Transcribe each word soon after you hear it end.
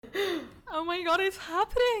Oh my god, it's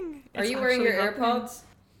happening! Are It's you wearing your actually happening. AirPods?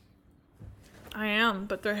 I am,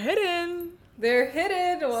 but they're hidden. They're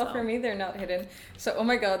hidden. Well, So. for me, they're not hidden. So, oh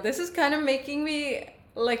my god, this is kind of making me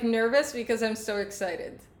like nervous because I'm so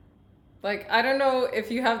excited. Like, I don't know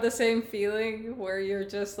if you have the same feeling where you're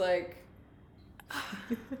just like,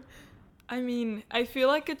 I mean, I feel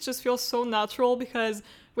like it just feels so natural because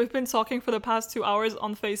we've been talking for the past 2 hours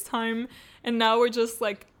on FaceTime, and now we're just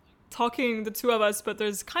like talking, the two of us, but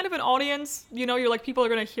there's kind of an audience. You're like, people are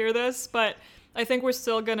gonna hear this, but I think we're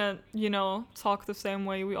still gonna, talk the same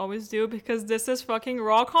way we always do because this is fucking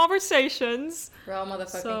raw conversations. raw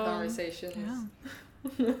motherfucking So, conversations.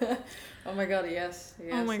 yeah. Oh my god, yes.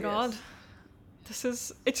 Yes. Oh my yes. god.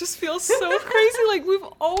 It just feels so crazy. Like, we've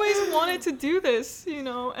always wanted to do this,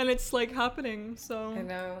 and it's like happening. So I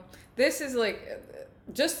know. This is like,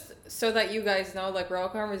 just so that you guys know, like, raw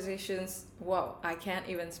conversations. Whoa, I can't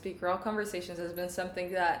even speak. Raw conversations has been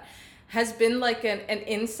something that has been like an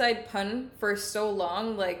inside pun for so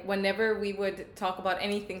long. Like, whenever we would talk about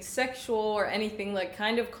anything sexual or anything like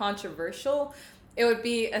kind of controversial, it would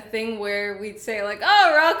be a thing where we'd say like,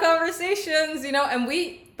 oh, raw conversations, and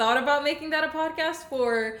we thought about making that a podcast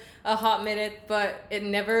for a hot minute, but it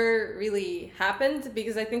never really happened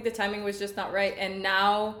because I think the timing was just not right. And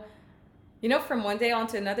now, from one day on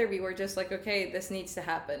to another, we were just like, okay, this needs to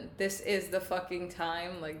happen. This is the fucking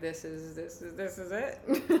time. Like, this is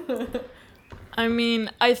it. I mean,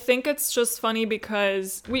 I think it's just funny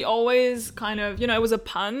because we always kind of, it was a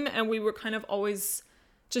pun and we were kind of always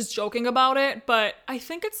just joking about it. But I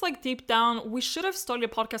think it's like deep down, we should have started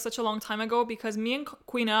a podcast such a long time ago because me and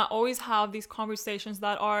Queena always have these conversations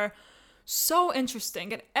that are so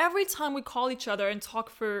interesting. And every time we call each other and talk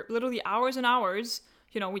for literally hours and hours,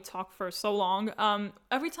 we talk for so long.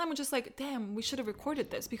 Every time we're just like, damn, we should have recorded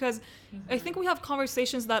this because I think we have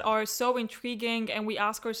conversations that are so intriguing and we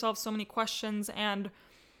ask ourselves so many questions. And,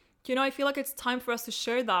 I feel like it's time for us to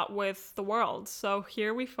share that with the world. So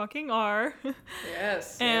here we fucking are.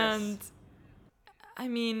 Yes. And I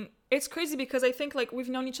mean, it's crazy because I think like we've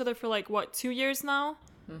known each other for like, what, 2 years now?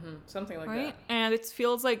 Mm-hmm. Something like right? that. And it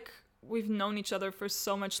feels like we've known each other for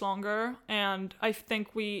so much longer. And I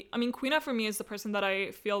think Queena for me is the person that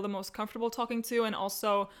I feel the most comfortable talking to, and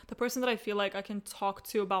also the person that I feel like I can talk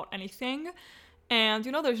to about anything. And,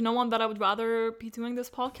 there's no one that I would rather be doing this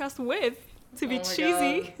podcast with, to be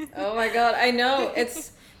cheesy. Oh my god, I know.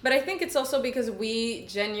 But I think it's also because we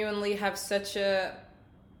genuinely have such a,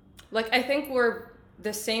 like, I think we're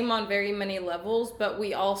the same on very many levels, but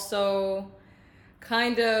we also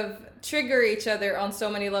kind of trigger each other on so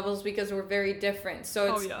many levels because we're very different.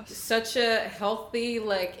 So it's such a healthy,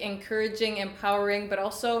 like, encouraging, empowering, but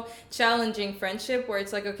also challenging friendship where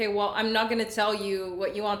it's like, okay, well, I'm not going to tell you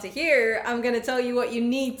what you want to hear. I'm going to tell you what you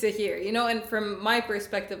need to hear, and from my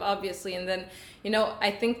perspective, obviously. And then, I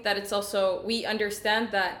think that it's also, we understand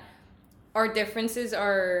that our differences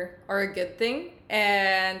are a good thing,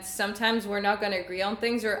 and sometimes we're not going to agree on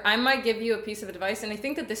things, or I might give you a piece of advice. And I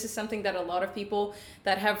think that this is something that a lot of people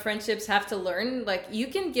that have friendships have to learn. Like, you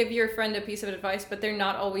can give your friend a piece of advice, but they're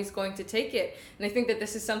not always going to take it. And I think that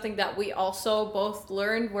this is something that we also both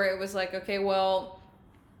learned, where it was like, okay, well,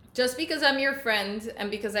 just because I'm your friend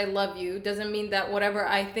and because I love you doesn't mean that whatever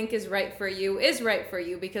I think is right for you is right for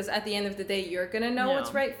you, because at the end of the day, you're going to know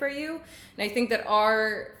what's right for you. And I think that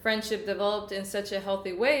our friendship developed in such a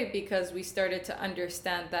healthy way because we started to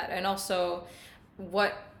understand that. And also,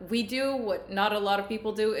 what we do, what not a lot of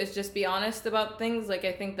people do, is just be honest about things. Like,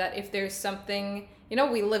 I think that if there's something,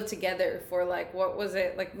 we lived together for like, what was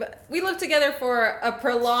it? Like, we lived together for a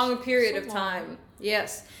prolonged period of time.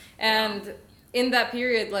 Yes. And in that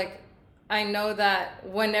period, like, I know that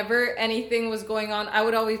whenever anything was going on, I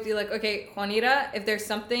would always be like, okay, Juanita, if there's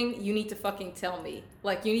something, you need to fucking tell me.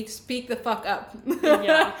 Like, you need to speak the fuck up.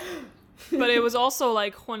 Yeah. But it was also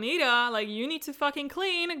like, Juanita, like, you need to fucking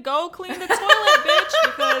go clean the toilet, bitch,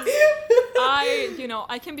 because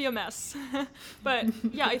I can be a mess. But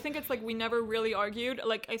yeah, I think it's like we never really argued.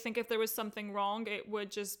 Like, I think if there was something wrong, it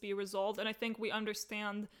would just be resolved. And I think we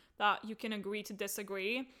understand that you can agree to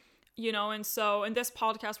disagree. And so in this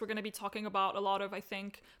podcast, we're going to be talking about a lot of, I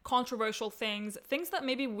think, controversial things that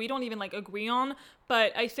maybe we don't even like agree on.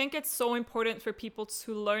 But I think it's so important for people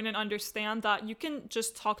to learn and understand that you can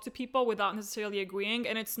just talk to people without necessarily agreeing.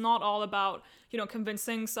 And it's not all about,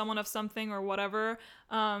 convincing someone of something or whatever.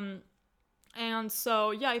 And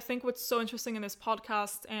so, yeah, I think what's so interesting in this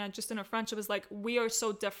podcast and just in our friendship is like, we are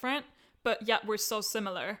so different, but yet we're so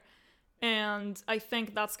similar. And I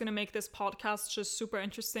think that's going to make this podcast just super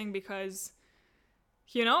interesting because,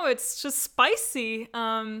 you know, it's just spicy.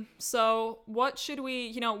 So what should we,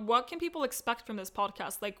 you know, what can people expect from this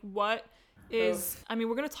podcast? Like, what is, I mean,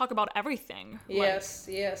 we're going to talk about everything.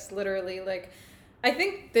 Yes, literally. Like, I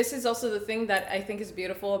think this is also the thing that I think is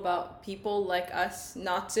beautiful about people like us,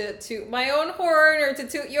 not to toot my own horn or to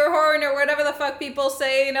toot your horn or whatever the fuck people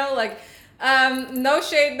say, you know, like, no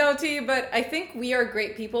shade, no tea, but I think we are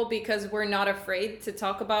great people because we're not afraid to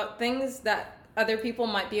talk about things that other people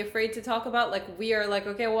might be afraid to talk about. Like, we are like,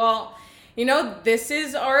 okay, well, you know, this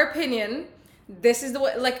is our opinion. This is the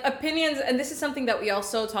way, like, opinions, and this is something that we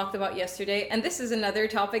also talked about yesterday, and this is another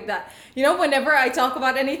topic that, you know, whenever I talk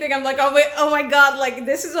about anything, I'm like, oh wait, oh my god, like,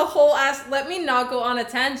 this is a whole ass, let me not go on a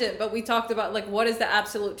tangent, but we talked about, like, what is the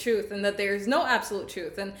absolute truth, and that there's no absolute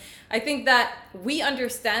truth, and I think that we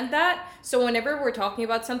understand that, so whenever we're talking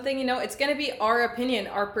about something, you know, it's gonna be our opinion,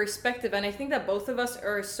 our perspective, and I think that both of us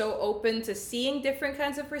are so open to seeing different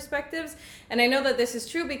kinds of perspectives, and I know that this is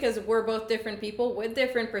true because we're both different people with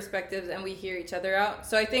different perspectives, and we hear each other out.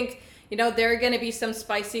 So I think, you know, there are going to be some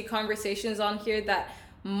spicy conversations on here that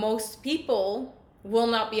most people will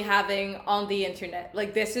not be having on the internet.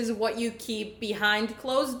 Like, this is what you keep behind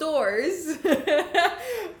closed doors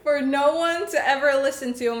for no one to ever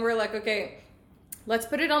listen to. And we're like, okay, let's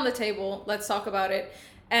put it on the table. Let's talk about it.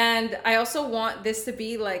 And I also want this to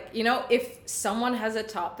be like, you know, if someone has a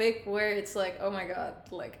topic where it's like, oh my God,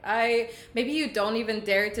 like maybe you don't even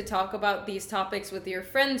dare to talk about these topics with your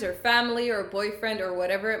friends or family or boyfriend or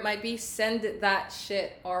whatever it might be, send that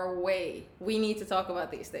shit our way. We need to talk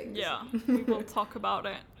about these things. Yeah, we will talk about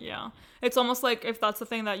it. Yeah. It's almost like if that's the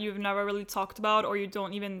thing that you've never really talked about, or you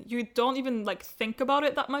don't even like think about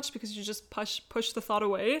it that much because you just push the thought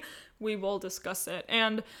away, we will discuss it.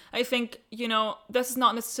 And I think, you know, this is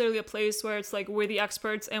not necessarily a place where it's like we're the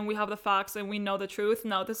experts and we have the facts and we know the truth.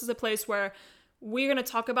 No, this is a place where we're going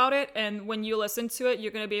to talk about it, and when you listen to it,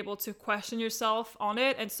 you're going to be able to question yourself on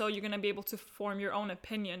it, and so you're going to be able to form your own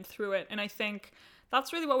opinion through it. And I think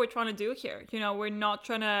that's really what we're trying to do here. You know, we're not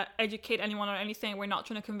trying to educate anyone on anything. We're not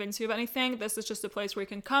trying to convince you of anything. This is just a place where you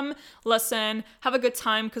can come, listen, have a good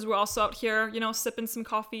time, because we're also out here, you know, sipping some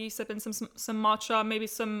coffee, sipping some matcha, maybe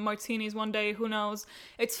some martinis one day, who knows.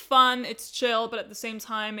 It's fun, it's chill, but at the same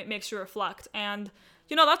time, it makes you reflect. And,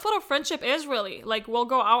 you know, that's what a friendship is, really. Like, we'll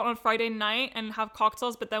go out on Friday night and have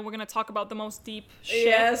cocktails, but then we're going to talk about the most deep shit.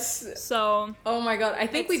 Yes. So, oh my God, I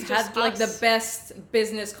think we've had, like, the best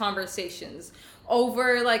business conversations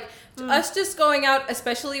over, like, us just going out,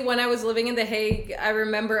 especially when I was living in The Hague. I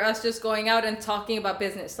remember us just going out and talking about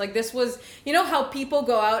business. Like, this was, you know how people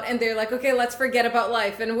go out and they're like, okay, let's forget about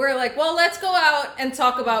life. And we're like, well, let's go out and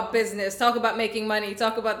talk about business, talk about making money,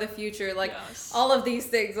 talk about the future, like, all of these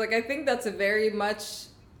things. Like, I think that's a very much...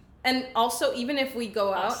 And also, even if we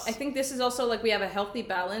go out, I think this is also, like, we have a healthy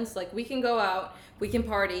balance. Like, we can go out, we can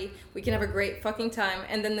party, we can have a great fucking time,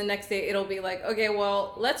 and then the next day it'll be like, okay,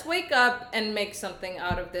 well, let's wake up and make something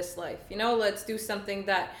out of this life. You know, let's do something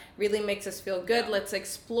that really makes us feel good. Yeah. Let's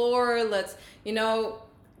explore. Let's, you know,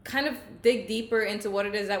 kind of dig deeper into what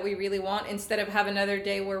it is that we really want, instead of have another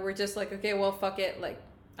day where we're just like, okay, well, fuck it. Like,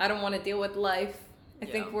 I don't want to deal with life. I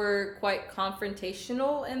think we're quite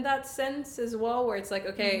confrontational in that sense as well, where it's like,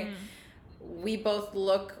 okay, we both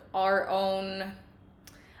look our own,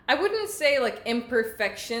 I wouldn't say like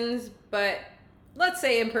imperfections, but let's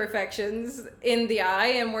say imperfections in the eye,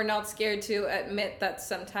 and we're not scared to admit that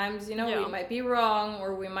sometimes, you know, we might be wrong,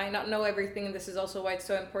 or we might not know everything, and this is also why it's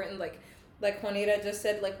so important, like Juanita just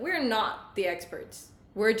said, like, we're not the experts.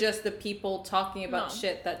 We're just the people talking about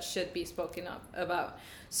shit that should be spoken up about.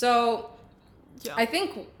 So... yeah. I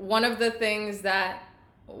think one of the things that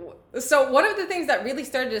really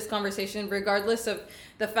started this conversation, regardless of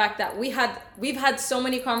the fact that we've had so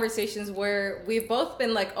many conversations where we've both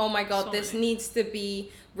been like, oh my God, this needs to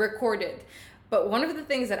be recorded. But one of the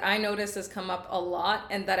things that I noticed has come up a lot,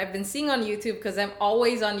 and that I've been seeing on YouTube, because I'm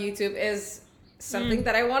always on YouTube, is something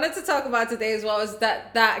that I wanted to talk about today as well, is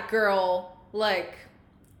that girl, like...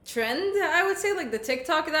 trend, I would say, like the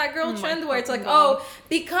TikTok that girl trend, where it's like, oh,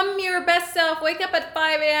 become your best self, wake up at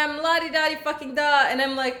 5 a.m, la-di-da-di fucking da, and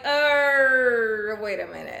I'm like, wait a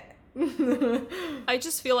minute. I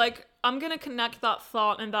just feel like I'm gonna connect that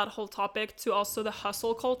thought and that whole topic to also the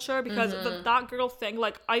hustle culture, because that girl thing,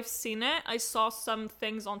 like, I've seen it, I saw some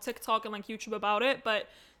things on TikTok and like YouTube about it, but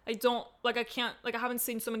I haven't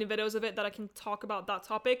seen so many videos of it that I can talk about that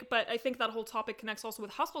topic. But I think that whole topic connects also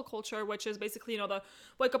with hustle culture, which is basically, you know, the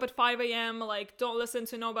wake up at 5 a.m, like, don't listen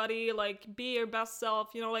to nobody, like, be your best self,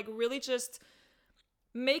 you know, like, really just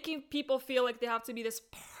making people feel like they have to be this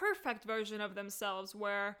perfect version of themselves,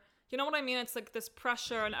 where, you know what I mean? It's like this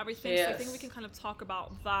pressure and everything. So I think we can kind of talk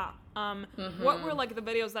about that. What were like the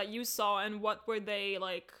videos that you saw, and what were they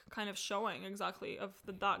like kind of showing exactly of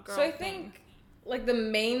that girl? So I think like the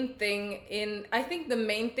main thing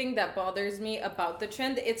that bothers me about the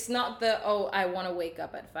trend, it's not the, oh, I want to wake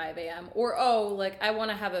up at 5 a.m. or, oh, like I want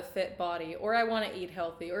to have a fit body, or I want to eat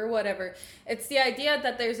healthy, or whatever. It's the idea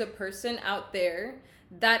that there's a person out there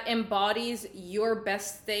that embodies your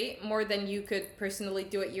best state more than you could personally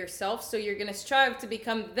do it yourself. So you're going to strive to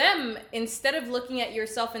become them instead of looking at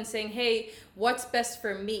yourself and saying, hey, what's best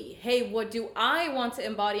for me? Hey, what do I want to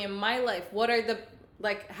embody in my life? What are the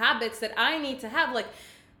like habits that I need to have? Like,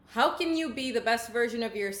 how can you be the best version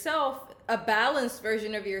of yourself, a balanced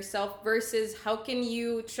version of yourself, versus how can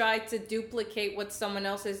you try to duplicate what someone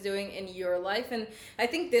else is doing in your life? And I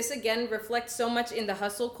think this again reflects so much in the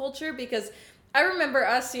hustle culture, because I remember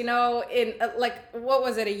us, you know, in like, what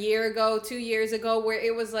was it, a year ago, 2 years ago, where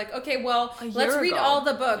it was like, okay, well, let's read all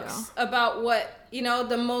the books about what, you know,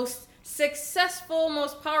 the most successful,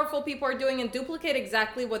 most powerful people are doing and duplicate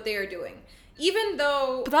exactly what they are doing. Even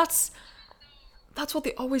though... But that's what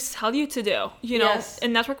they always tell you to do, you know,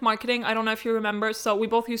 in network marketing. I don't know if you remember. So we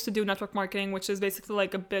both used to do network marketing, which is basically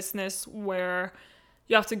like a business where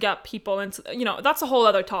you have to get people into, you know, that's a whole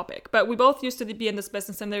other topic. But we both used to be in this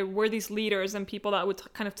business, and there were these leaders and people that would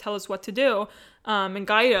kind of tell us what to do and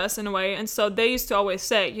guide us in a way. And so they used to always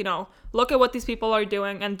say, you know, look at what these people are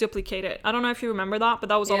doing and duplicate it. I don't know if you remember that, but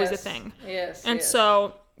that was always the thing.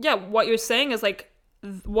 So, yeah, what you're saying is like,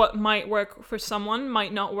 what might work for someone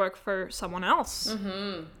might not work for someone else.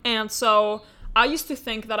 And so I used to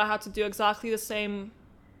think that I had to do exactly the same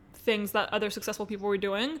things that other successful people were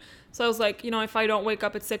doing. So I was like, you know, if I don't wake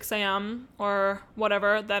up at 6 a.m. or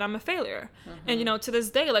whatever, then I'm a failure. And, you know, to this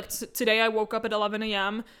day, like today I woke up at 11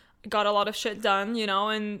 a.m., got a lot of shit done, you know,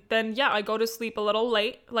 and then, yeah, I go to sleep a little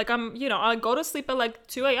late. Like I go to sleep at like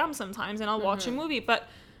 2 a.m. sometimes, and I'll watch a movie, but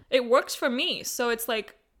it works for me. So it's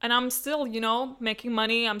like, and I'm still, you know, making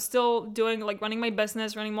money. I'm still doing, like, running my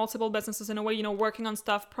business, running multiple businesses in a way, you know, working on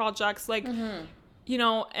stuff, projects, like, you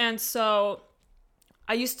know, and so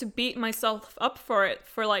I used to beat myself up for it,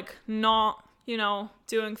 for, like, not, you know,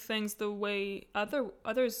 doing things the way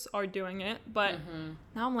others are doing it. But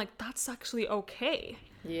now I'm like, that's actually okay.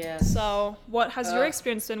 Yeah. So what has your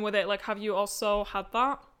experience been with it? Like, have you also had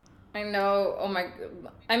that? I know. Oh, my.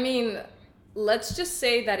 I mean, let's just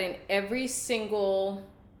say that in every single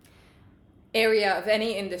area of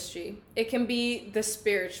any industry, it can be the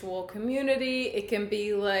spiritual community, it can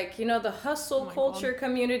be like, you know, the hustle culture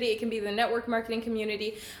community, it can be the network marketing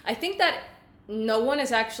community. I think that no one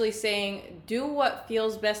is actually saying do what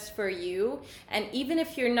feels best for you, and even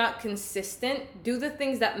if you're not consistent, do the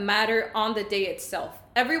things that matter on the day itself.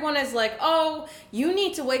 Everyone is like, oh, you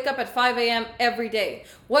need to wake up at 5 a.m. every day.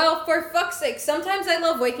 Well, for fuck's sake, sometimes I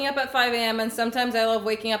love waking up at 5 a.m. and sometimes I love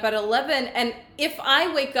waking up at 11. And if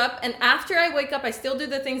I wake up and after I wake up, I still do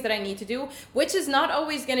the things that I need to do, which is not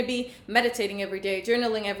always going to be meditating every day,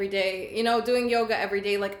 journaling every day, you know, doing yoga every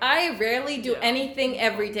day. Like, I rarely do anything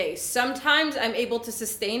every day. Sometimes I'm able to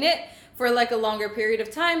sustain it for like a longer period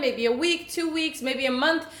of time, maybe a week, 2 weeks, maybe a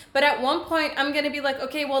month. But at one point, I'm going to be like,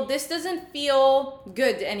 okay, well, this doesn't feel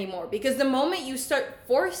good anymore. Because the moment you start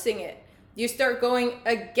forcing it, you start going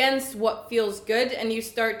against what feels good, and you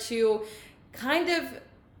start to kind of,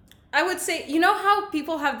 I would say, you know how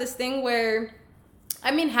people have this thing where,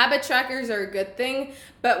 I mean, habit trackers are a good thing,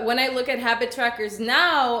 but when I look at habit trackers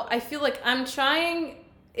now, I feel like I'm trying,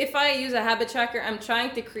 if I use a habit tracker, I'm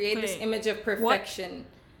trying to create this image of perfection. What?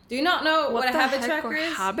 Do you not know what a habit tracker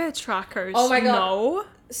is? Habit trackers? Oh my god. No.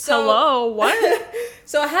 So, hello, what?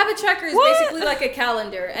 So a habit tracker is basically like a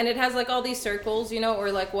calendar, and it has like all these circles, you know,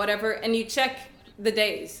 or like whatever, and you check the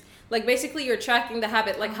days. Like basically you're tracking the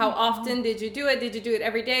habit, like how often did you do it? Did you do it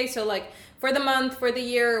every day? So like for the month, for the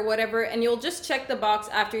year, or whatever, and you'll just check the box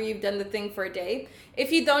after you've done the thing for a day.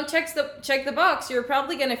 If you don't check the box, you're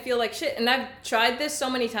probably gonna feel like shit. And I've tried this so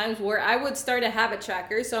many times where I would start a habit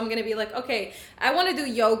tracker. So I'm gonna be like, okay, I wanna do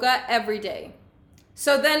yoga every day.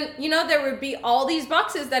 So then, you know, there would be all these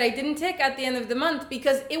boxes that I didn't tick at the end of the month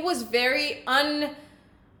because it was very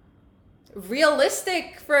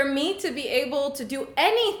unrealistic for me to be able to do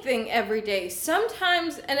anything every day.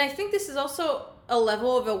 Sometimes, and I think this is also a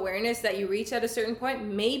level of awareness that you reach at a certain point,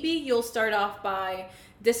 maybe you'll start off by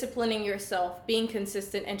disciplining yourself, being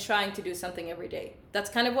consistent, and trying to do something every day. That's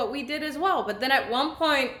kind of what we did as well. But then at one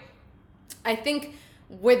point, I think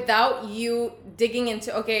without you digging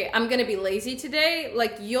into, okay, I'm going to be lazy today,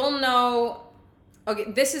 like you'll know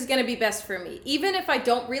okay, this is going to be best for me. Even if I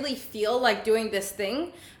don't really feel like doing this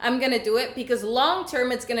thing, I'm going to do it because long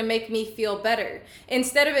term it's going to make me feel better.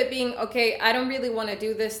 Instead of it being, okay, I don't really want to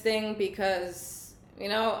do this thing because, you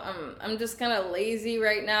know, I'm just kind of lazy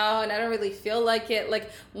right now and I don't really feel like it.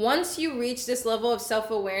 Like, once you reach this level of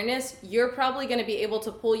self-awareness, you're probably going to be able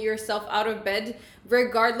to pull yourself out of bed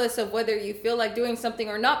regardless of whether you feel like doing something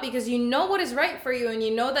or not, because you know what is right for you and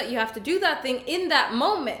you know that you have to do that thing in that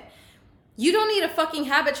moment. You don't need a fucking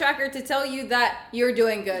habit tracker to tell you that you're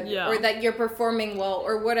doing good or that you're performing well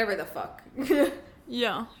or whatever the fuck.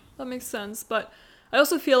 Yeah, that makes sense. But I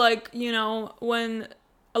also feel like, you know, when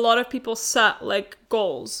a lot of people set like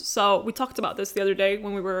goals. So we talked about this the other day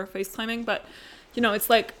when we were FaceTiming, but you know, it's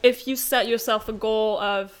like if you set yourself a goal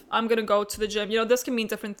of I'm going to go to the gym, you know, this can mean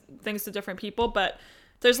different things to different people, but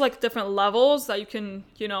there's like different levels that you can,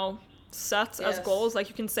 you know, set as goals. Like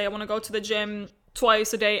you can say I want to go to the gym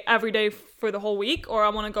twice a day, every day for the whole week, or I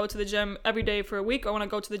want to go to the gym every day for a week, or I want to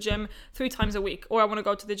go to the gym 3 times a week, or I want to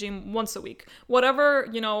go to the gym once a week. Whatever,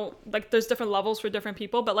 you know, like there's different levels for different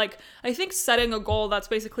people, but like I think setting a goal that's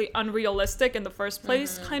basically unrealistic in the first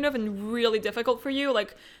place, kind of, and really difficult for you,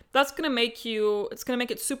 like that's gonna make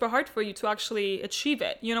it super hard for you to actually achieve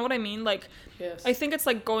it. You know what I mean? Like, I think it's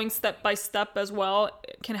like going step by step as well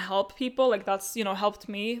can help people. Like that's, you know, helped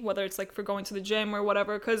me, whether it's like for going to the gym or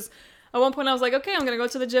whatever, because at one point I was like, okay, I'm going to go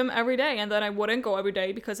to the gym every day. And then I wouldn't go every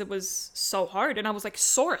day because it was so hard. And I was like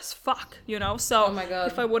sore as fuck, you know? So oh my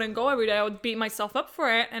God. If I wouldn't go every day, I would beat myself up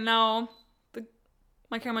for it. And now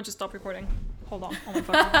my camera just stopped recording. Hold on. Oh my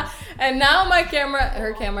fucking And now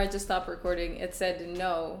her camera just stopped recording. It said,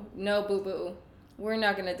 no, boo-boo. We're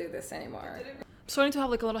not going to do this anymore. I'm starting to have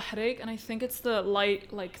like a little headache, and I think it's the light.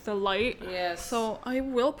 Yes. So I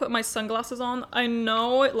will put my sunglasses on. I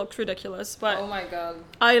know it looks ridiculous, but oh my God,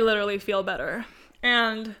 I literally feel better.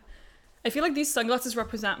 And I feel like these sunglasses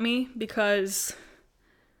represent me because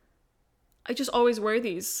I just always wear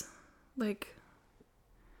these. Like,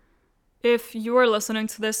 if you are listening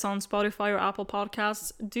to this on Spotify or Apple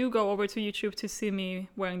Podcasts, do go over to YouTube to see me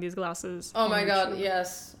wearing these glasses. Oh my God,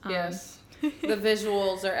 yes. The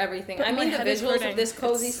visuals are everything. I mean, the visuals of this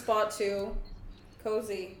cozy spot too.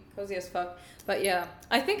 Cozy as fuck. But yeah,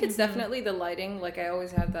 I think it's definitely the lighting. Like I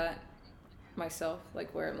always have that myself.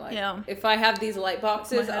 Like where I'm like, if I have these light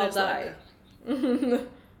boxes, I'll die. Like...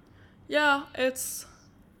 yeah, it's,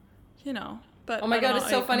 you know. But oh my God, it's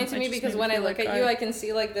so funny to me because when I look at you, I can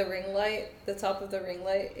see like the ring light, the top of the ring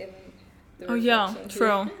light in the reflection. Oh yeah,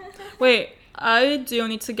 true. Wait. I do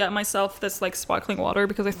need to get myself this like sparkling water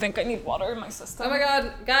because I think I need water in my system. Oh my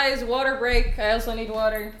God, guys, water break. I also need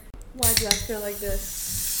water. Why do I feel like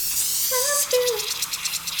this?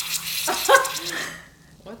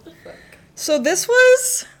 What the fuck? So this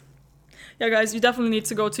was... yeah, guys, you definitely need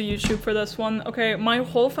to go to YouTube for this one. Okay, my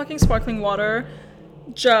whole fucking sparkling water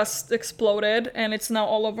just exploded and it's now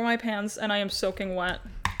all over my pants and I am soaking wet.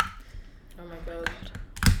 Oh my God.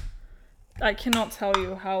 I cannot tell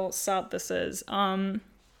you how sad this is. I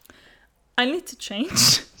need to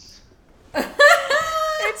change.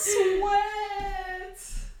 It's wet.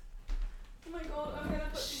 Oh my God, I'm gonna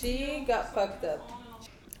put... she got fucked up.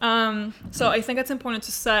 So I think it's important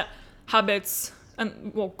to set habits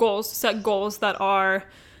and goals. Set goals that are,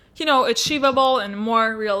 you know, achievable and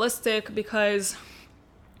more realistic, because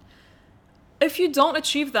if you don't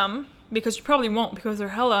achieve them, because you probably won't because they're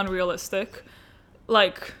hella unrealistic,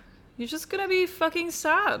 like... you're just gonna be fucking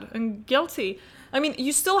sad and guilty. I mean,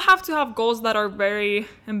 you still have to have goals that are very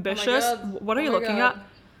ambitious. Oh what are you looking at?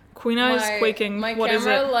 Queena is quaking. What is it?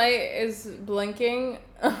 My camera light is blinking.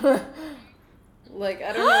 Like,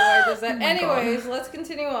 I don't know why it does that. Anyways, let's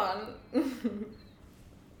continue on.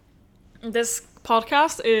 This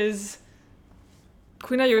podcast is...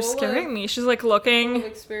 Queena, you're scaring me. She's like looking... full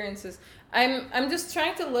of experiences. I'm just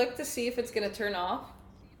trying to look to see if it's gonna turn off.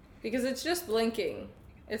 Because it's just blinking.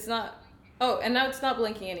 It's not... oh, and now it's not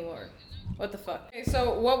blinking anymore. What the fuck? Okay,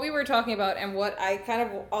 so what we were talking about and what I kind of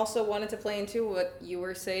also wanted to play into what you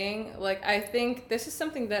were saying, like, I think this is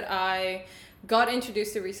something that I got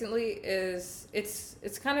introduced to recently, is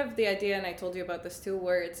it's kind of the idea, and I told you about this too,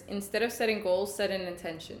 where it's instead of setting goals, set an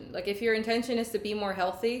intention. Like, if your intention is to be more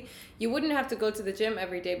healthy, you wouldn't have to go to the gym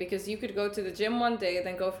every day, because you could go to the gym one day,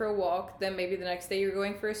 then go for a walk, then maybe the next day you're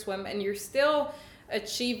going for a swim, and you're still...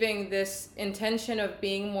 achieving this intention of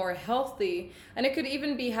being more healthy. And it could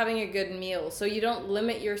even be having a good meal, so you don't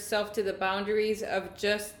limit yourself to the boundaries of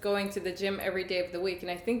just going to the gym every day of the week. And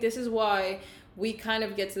I think this is why we kind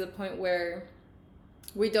of get to the point where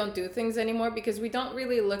we don't do things anymore, because we don't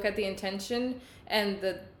really look at the intention and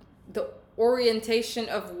the orientation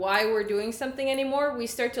of why we're doing something anymore. We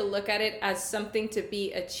start to look at it as something to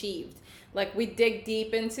be achieved. Like, we dig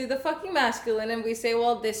deep into the fucking masculine and we say,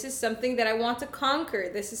 well, this is something that I want to conquer.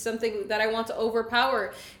 This is something that I want to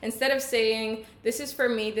overpower. Instead of saying, this is for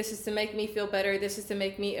me, this is to make me feel better, this is to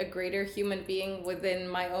make me a greater human being within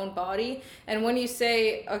my own body. And when you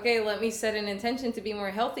say, okay, let me set an intention to be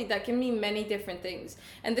more healthy, that can mean many different things.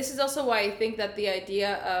 And this is also why I think that the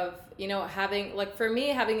idea of, you know, having, like, for me,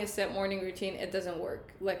 having a set morning routine, it doesn't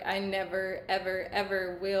work. Like, I never, ever,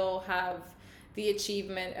 ever will have the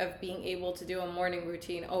achievement of being able to do a morning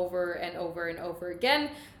routine over and over and over again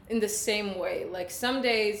in the same way. Like, some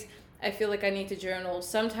days I feel like I need to journal.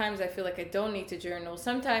 Sometimes I feel like I don't need to journal.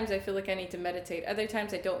 Sometimes I feel like I need to meditate. Other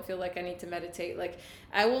times I don't feel like I need to meditate. Like,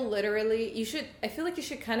 I will literally, I feel like you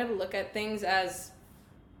should kind of look at things as,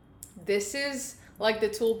 this is like the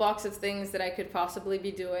toolbox of things that I could possibly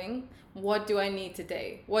be doing. What do I need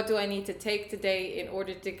today? What do I need to take today in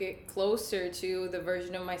order to get closer to the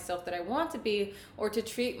version of myself that I want to be, or to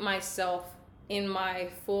treat myself in my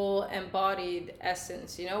full embodied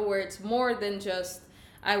essence, you know, where it's more than just,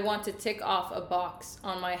 I want to tick off a box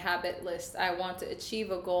on my habit list. I want to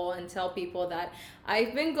achieve a goal and tell people that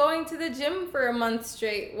I've been going to the gym for a month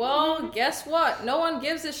straight. Well, guess what? No one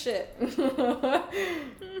gives a shit.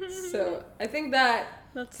 So I think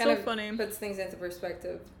that's kind of funny. Puts things into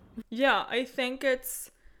perspective. Yeah, I think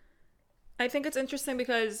it's interesting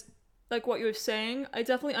because, like what you're saying, I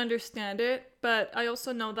definitely understand it, but I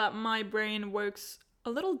also know that my brain works a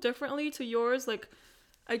little differently to yours. Like,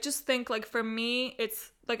 I just think, like, for me,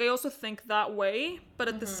 it's like, I also think that way, but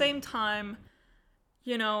at the same time,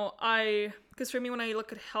 you know, because for me, when I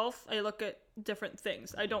look at health, I look at different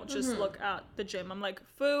things. I don't just look at the gym. I'm like,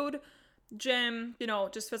 food, gym, you know,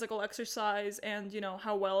 just physical exercise, and, you know,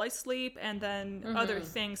 how well I sleep, and then other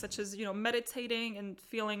things such as, you know, meditating and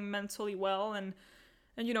feeling mentally well, and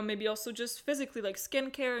you know, maybe also just physically, like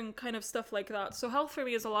skincare and kind of stuff like that. So health for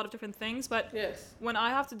me is a lot of different things, but when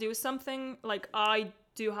I have to do something, like, I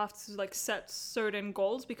do have to, like, set certain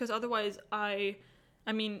goals, because otherwise I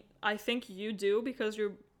mean, I think you do, because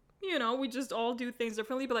you're, you know, we just all do things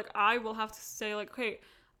differently, but, like, I will have to say, like, okay,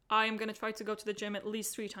 I am going to try to go to the gym at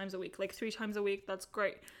least 3 times a week. Like, 3 times a week, that's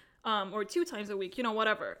great. Or 2 times a week, you know,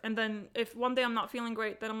 whatever. And then if one day I'm not feeling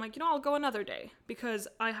great, then I'm like, you know, I'll go another day, because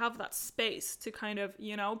I have that space to kind of,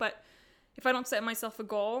 you know, but if I don't set myself a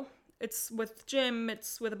goal, it's with gym,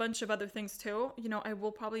 it's with a bunch of other things too, you know, I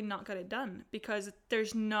will probably not get it done, because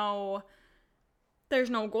there's no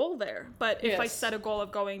goal there. But if I set a goal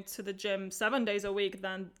of going to the gym 7 days a week,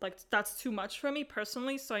 then, like, that's too much for me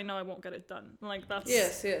personally, so I know I won't get it done. Like, that's...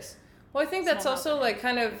 Yes. Well, I think that's also, like,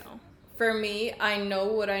 kind of... You know? For me, I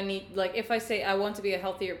know what I need. Like, if I say I want to be a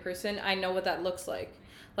healthier person, I know what that looks like.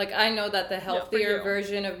 Like, I know that the healthier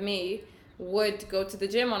version of me would go to the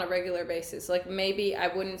gym on a regular basis. Like, maybe I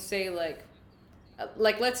wouldn't say, like,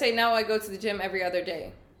 let's say now I go to the gym every other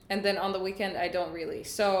day, and then on the weekend I don't really.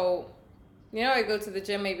 So, you know, I go to the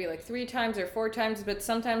gym maybe like 3 times or 4 times, but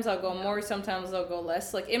sometimes I'll go more, sometimes I'll go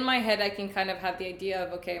less. Like, in my head, I can kind of have the idea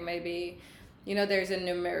of, okay, maybe, you know, there's a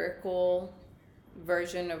numerical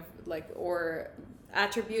version of, like, or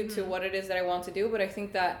attribute to what it is that I want to do. But I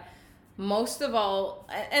think that most of all,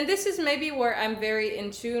 and this is maybe where I'm very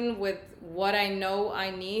in tune with what I know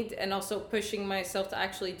I need, and also pushing myself to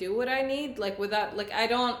actually do what I need, like, without, like, I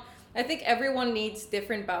think everyone needs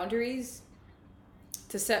different boundaries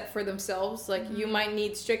to set for themselves. Like, you might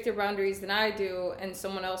need stricter boundaries than I do, and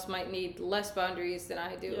someone else might need less boundaries than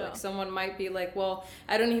I do. Like, someone might be like, well,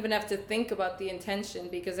 I don't even have to think about the intention,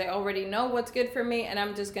 because I already know what's good for me, and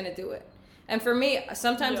I'm just gonna do it. And for me,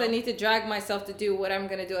 sometimes I need to drag myself to do what I'm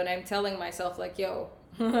gonna do, and I'm telling myself, like, yo,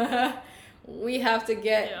 we have to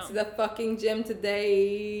get to the fucking gym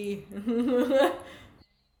today.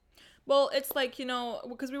 Well, it's like, you know,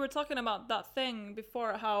 because we were talking about that thing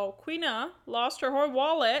before, how Queena lost her whole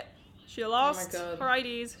wallet, she lost her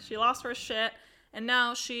IDs, she lost her shit, and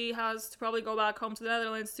now she has to probably go back home to the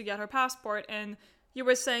Netherlands to get her passport. And you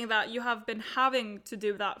were saying that you have been having to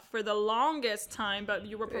do that for the longest time, but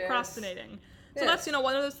you were procrastinating. So that's, you know,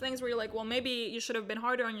 one of those things where you're like, well, maybe you should have been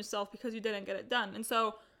harder on yourself because you didn't get it done. And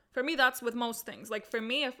so for me, that's with most things. Like, for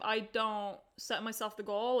me, if I don't set myself the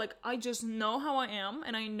goal, like, I just know how I am,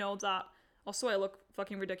 and I know that, also I look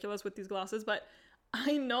fucking ridiculous with these glasses, but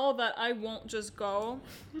I know that I won't just go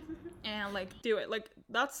and, like, do it. Like,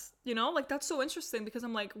 that's, you know, like, that's so interesting, because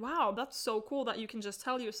I'm like, wow, that's so cool that you can just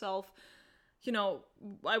tell yourself, you know,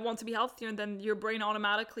 I want to be healthier, and then your brain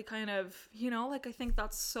automatically kind of, you know, like, I think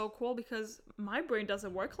that's so cool, because my brain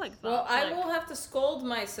doesn't work like that. Well, I will have to scold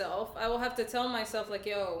myself. I will have to tell myself, like,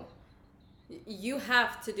 yo, you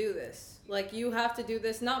have to do this. Like, you have to do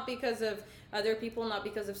this, not because of other people, not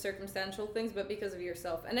because of circumstantial things, but because of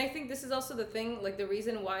yourself. And I think this is also the thing, like, the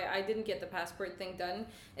reason why I didn't get the passport thing done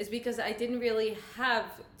is because I didn't really have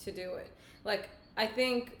to do it. Like, I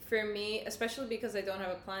think for me, especially because I don't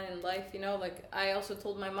have a plan in life, you know, like, I also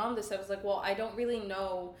told my mom this. I was like, well, I don't really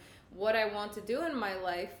know what I want to do in my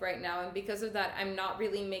life right now, and because of that I'm not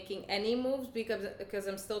really making any moves because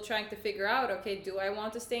I'm still trying to figure out, okay, do I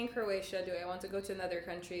want to stay in Croatia, do I want to go to another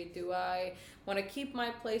country, do I want to keep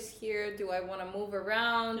my place here, do I want to move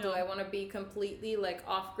around, do I want to be completely like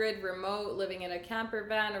off-grid, remote, living in a camper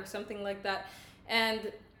van or something like that.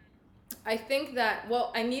 And I think that,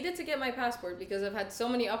 well, I needed to get my passport because I've had so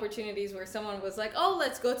many opportunities where someone was like, oh,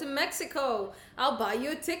 let's go to Mexico, I'll buy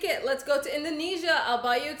you a ticket. Let's go to Indonesia, I'll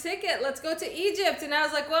buy you a ticket. Let's go to Egypt. And I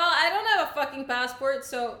was like, well, I don't have a fucking passport,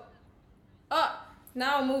 so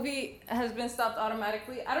now a movie has been stopped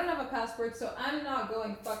automatically. I don't have a passport, so I'm not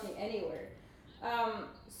going fucking anywhere.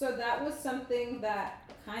 So that was something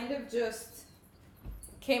that kind of just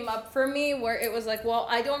came up for me, where it was like, well,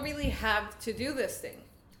 I don't really have to do this thing.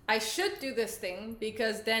 I should do this thing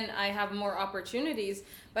because then I have more opportunities,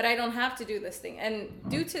 but I don't have to do this thing. And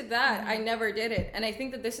due to that, I never did it. And I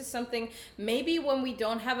think that this is something, maybe when we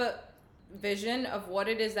don't have a vision of what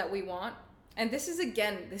it is that we want, and this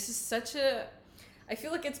is such a, I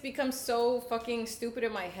feel like it's become so fucking stupid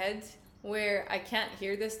in my head where I can't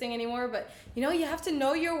hear this thing anymore, but you know, you have to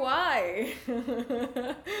know your why.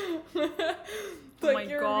 Like,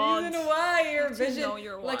 your reason why, your vision. Know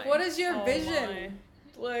your why. Like, what is your vision?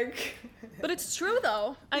 Like, but it's true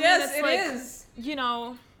though. Yes, it is. You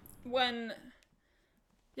know, when,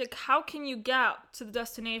 like, how can you get to the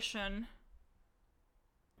destination?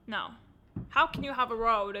 No. How can you have a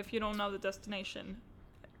road if you don't know the destination?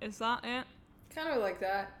 Is that it? Kind of like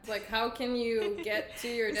that. Like, how can you get to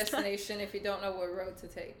your destination if you don't know what road to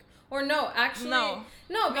take? Or no, actually, no,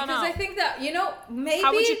 because I think that, you know, maybe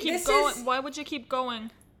how would you keep going? Why would you keep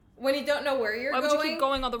going? When you don't know where you're going? Why would you keep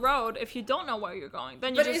going on the road if you don't know where you're going?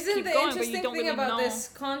 Then you just keep going, but you don't really know. But isn't the interesting thing about this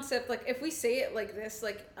concept, like, if we say it like this,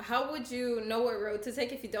 like, how would you know what road to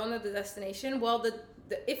take if you don't know the destination? Well,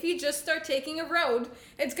 if you just start taking a road,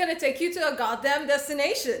 it's going to take you to a goddamn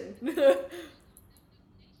destination.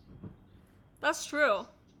 That's true.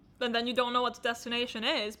 And then you don't know what the destination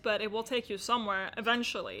is, but it will take you somewhere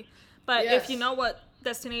eventually. But if you know what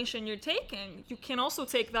destination you're taking, you can also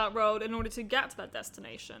take that road in order to get to that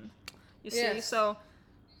destination. You see? So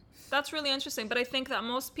that's really interesting. But I think that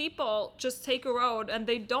most people just take a road and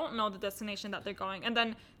they don't know the destination that they're going. And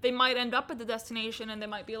then they might end up at the destination and they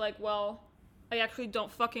might be like, well, I actually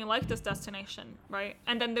don't fucking like this destination, right?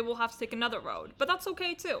 And then they will have to take another road. But that's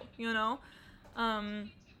okay too, you know?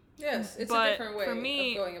 Yes, it's a different way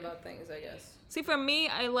of going about things, I guess. See, for me,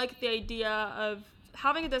 I like the idea of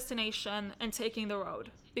having a destination and taking the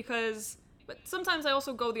road, but sometimes I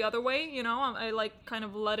also go the other way, you know, I like kind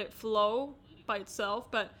of let it flow by itself,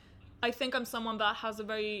 but I think I'm someone that has a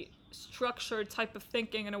very structured type of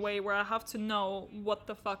thinking in a way where I have to know what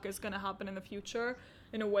the fuck is going to happen in the future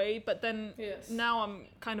in a way, but then now I'm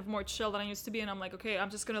kind of more chill than I used to be, and I'm like, okay,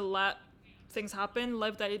 I'm just going to let things happen,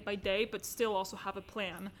 live day by day, but still also have a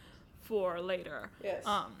plan for later. Yes.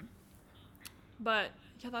 But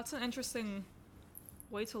yeah, that's an interesting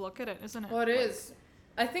way to look at it, isn't it? Well, it is.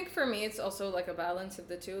 I think for me, it's also like a balance of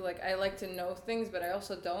the two. Like, I like to know things, but I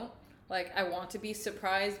also don't. Like, I want to be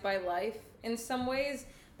surprised by life in some ways,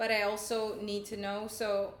 but I also need to know.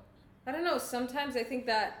 So, I don't know. Sometimes I think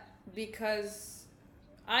that because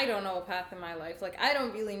I don't know a path in my life, like, I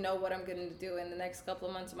don't really know what I'm going to do in the next couple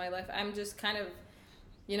of months of my life. I'm just kind of,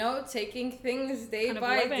 you know, taking things day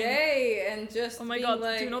by day and just oh my god,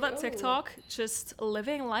 like, do you know that TikTok? Just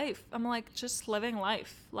living life. I'm like, just living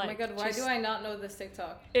life. Like, oh my god, why do I not know this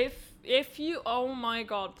TikTok? If you, oh my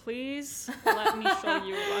god, please let me show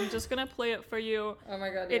you. I'm just gonna play it for you. Oh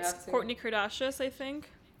my god, it's Kourtney Kardashian, I think.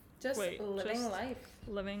 Living life.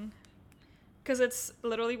 Living. Because it's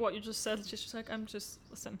literally what you just said. She's just like, listen.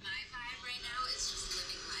 My vibe right now is just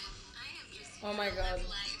living life. I am just oh my god.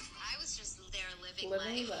 Life. I was just there living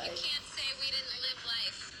life. You can't say we didn't live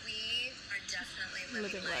life. We are definitely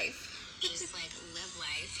living life. Just like live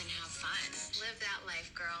life and have fun. Live that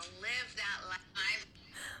life, girl. Live that life.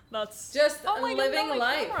 That's just living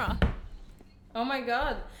life. Camera. Oh my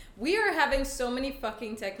god. We are having so many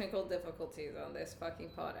fucking technical difficulties on this fucking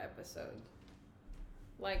pod episode.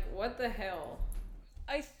 Like, what the hell?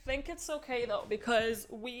 I think it's okay though, because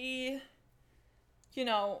we, you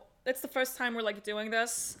know, it's the first time we're like doing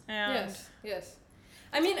this, and yes.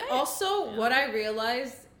 I mean, also what I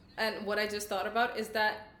realized and what I just thought about is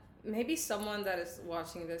that maybe someone that is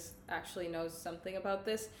watching this actually knows something about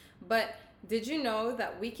this, but did you know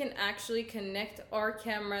that we can actually connect our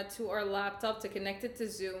camera to our laptop to connect it to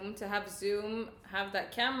Zoom, to have Zoom have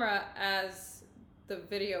that camera as the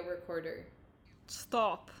video recorder?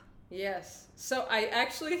 Stop. Yes. So I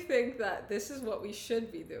actually think that this is what we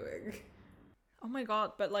should be doing. Oh my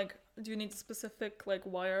god, but like, do you need specific like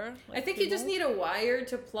wire? Like, I think you just need a wire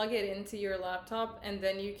to plug it into your laptop, and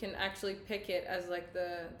then you can actually pick it as like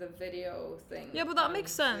the video thing. Yeah, but that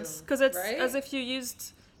makes sense, because it's right? As if you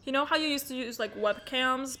used, you know how you used to use like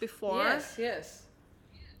webcams before? Yes.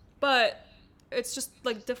 But it's just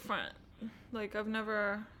like different. Like I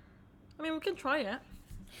mean, we can try it.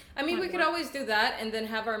 I mean, we could always do that and then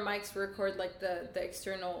have our mics record like the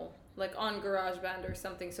external, like on GarageBand or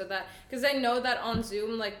something, so that, because I know that on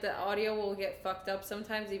Zoom, like the audio will get fucked up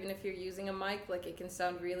sometimes, even if you're using a mic, like it can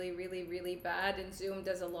sound really, really, really bad, and Zoom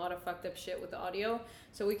does a lot of fucked up shit with the audio.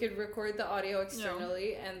 So we could record the audio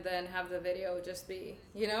externally and then have the video just be,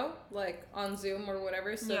 you know, like on Zoom or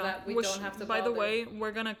whatever, so that we don't have to By the way,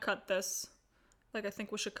 we're gonna cut this. Like, I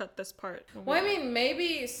think we should cut this part. Well, I mean,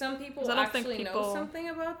 maybe some people actually know something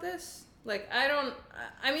about this. Like, I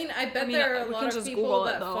bet there are a lot of people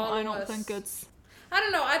that follow us. I don't think it's... I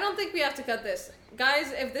don't know. I don't think we have to cut this.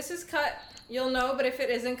 Guys, if this is cut, you'll know. But if it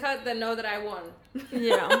isn't cut, then know that I won.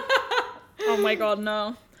 Yeah. Oh my god,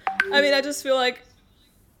 no. I mean, I just feel like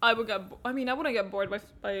I wouldn't get bored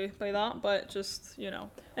by that, but just, you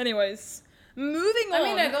know. Anyways... Moving on. I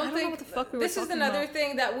mean, I don't think know what the fuck this is another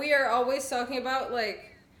thing that we are always talking about.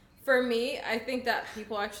 Like, for me, I think that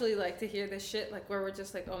people actually like to hear this shit, like where we're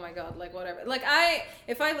just like, oh my god, like whatever. Like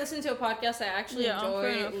if I listen to a podcast, I actually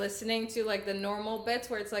enjoy listening to like the normal bits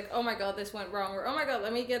where it's like, oh my god, this went wrong, or oh my god,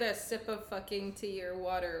 let me get a sip of fucking tea or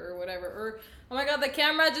water or whatever, or oh my god, the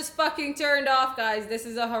camera just fucking turned off, guys. This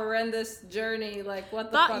is a horrendous journey. Like,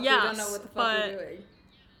 what the fuck? Yes, we don't know what the fuck we're doing.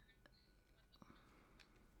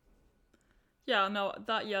 Yeah, no,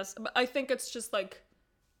 that yes. But I think it's just like,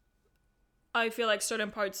 I feel like certain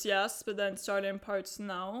parts yes, but then certain parts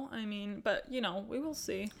no. I mean, but you know, we will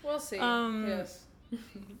see. We'll see. Yes.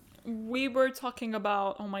 We were talking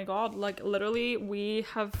about, oh my god, like literally we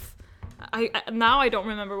have, now I don't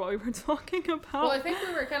remember what we were talking about. Well, I think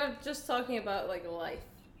we were kind of just talking about like life.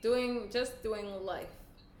 Doing life.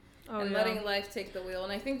 And letting life take the wheel.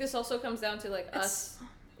 And I think this also comes down to like us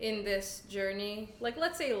in this journey. Like,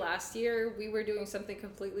 let's say last year we were doing something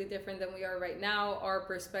completely different than we are right now. Our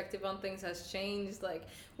perspective on things has changed. Like,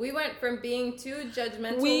 we went from being two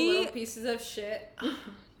judgmental little pieces of shit.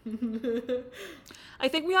 I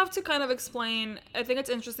think we have to kind of explain, I think it's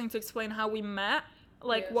interesting to explain how we met,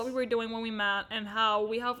 like what we were doing when we met, and how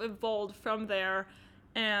we have evolved from there,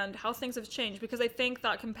 and how things have changed. Because I think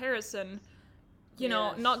that comparison, you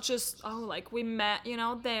know, not just, oh, like we met, you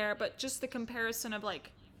know, there, but just the comparison of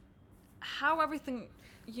like how everything,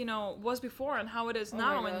 you know, was before and how it is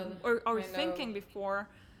now, and or our thinking before.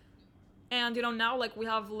 And, you know, now, like, we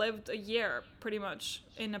have lived a year, pretty much,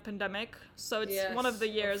 in a pandemic. So it's one of the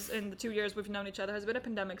years, in the 2 years we've known each other, has been a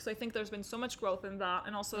pandemic. So I think there's been so much growth in that,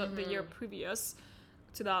 and also the year previous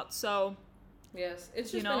to that. So, yes,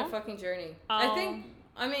 it's just been a fucking journey.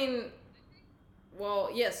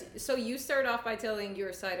 Yes. So you start off by telling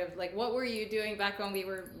your side of, like, what were you doing back when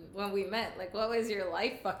we met? Like, what was your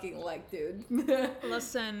life fucking like, dude?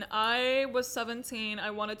 Listen, I was 17.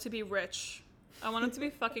 I wanted to be rich. I wanted to be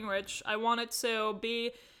fucking rich. I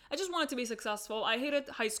just wanted to be successful. I hated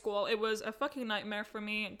high school. It was a fucking nightmare for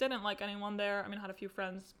me. Didn't like anyone there. I mean, I had a few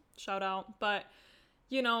friends, shout out. But,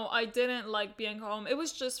 you know, I didn't like being home. It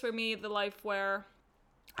was just, for me, the life where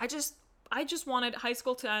I just wanted high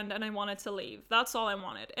school to end and I wanted to leave. That's all I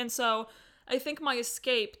wanted. And so I think my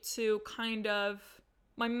escape to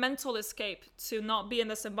my mental escape to not be in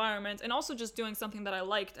this environment, and also just doing something that I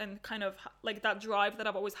liked and kind of like that drive that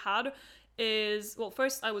I've always had, is, well,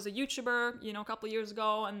 first I was a YouTuber, you know, a couple of years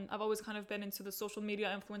ago, and I've always kind of been into the social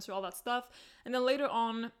media influencer, all that stuff. And then later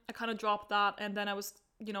on, I kind of dropped that, and then I was,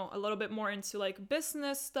 you know, a little bit more into like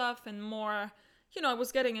business stuff and more, you know, I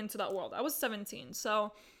was getting into that world. I was 17,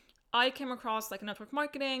 so I came across like network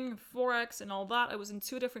marketing, Forex, and all that. I was in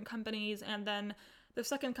 2 different companies, and then the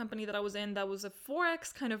second company that I was in, that was a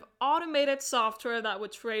Forex kind of automated software that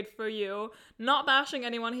would trade for you. Not bashing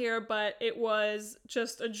anyone here, but it was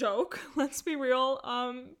just a joke. Let's be real.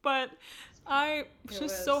 But I was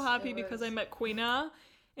just so happy because I met Queena,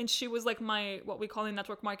 and she was like my, what we call in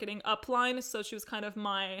network marketing, upline. So she was kind of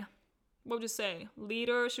my, what would you say,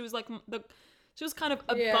 leader? She was like she was kind of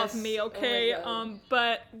above me, okay?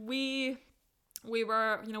 But we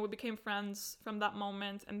were, you know, we became friends from that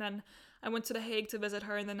moment, and then I went to The Hague to visit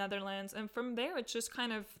her in the Netherlands, and from there it just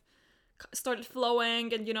kind of started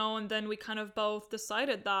flowing, and and then we kind of both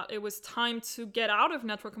decided that it was time to get out of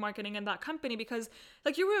network marketing and that company, because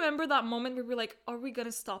like, you remember that moment where we were like, are we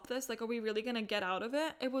gonna stop this? Like, are we really gonna get out of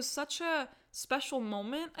it? It was such a special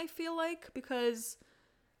moment, I feel like, because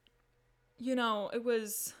it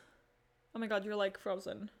was, oh my god, you're like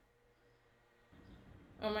frozen.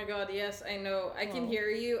 Oh my god, yes, I know. I can hear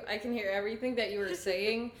you. I can hear everything that you were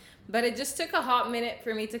saying. But it just took a hot minute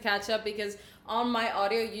for me to catch up, because on my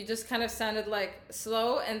audio, you just kind of sounded like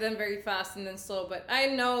slow and then very fast and then slow. But I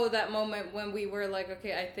know that moment when we were like,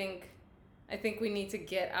 okay, I think we need to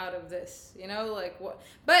get out of this, like what?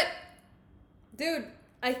 But dude,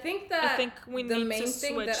 I think we need to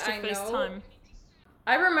switch to FaceTime.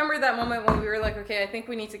 I remember that moment when we were like, okay, I think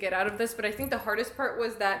we need to get out of this. But I think the hardest part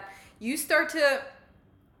was that you start to,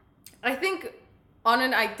 I think on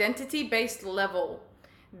an identity-based level,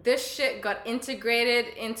 this shit got integrated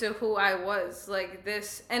into who I was, like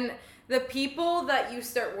this. And the people that you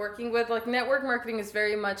start working with, like, network marketing is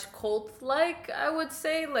very much cult-like, I would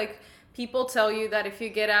say. Like, people tell you that if you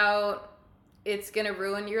get out, it's gonna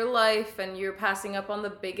ruin your life, and you're passing up on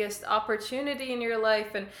the biggest opportunity in your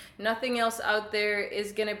life, and nothing else out there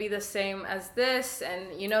is gonna be the same as this.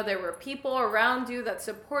 And there were people around you that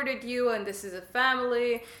supported you, and this is a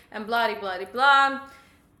family, and blah blah blah blah.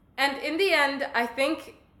 And in the end, I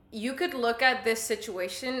think you could look at this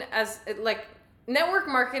situation as like, network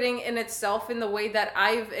marketing in itself, in the way that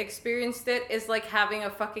I've experienced it, is like having a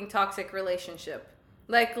fucking toxic relationship.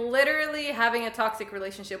 Like, literally having a toxic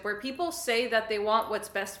relationship where people say that they want what's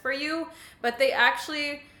best for you, but they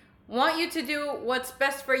actually want you to do what's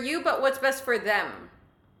best for you, but what's best for them.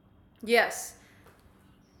 Yes.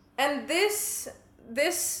 And this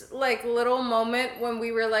like little moment when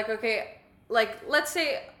we were like, okay, like, let's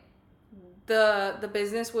say the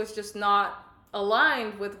business was just not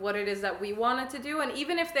aligned with what it is that we wanted to do. And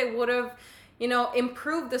even if they would have,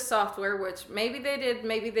 improved the software, which maybe they did,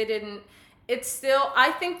 maybe they didn't, it's still,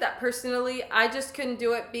 I think that personally, I just couldn't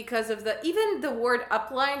do it because of even the word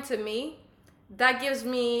upline, to me, that gives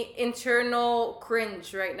me internal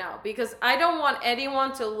cringe right now, because I don't want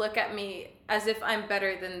anyone to look at me as if I'm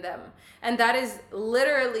better than them. And that is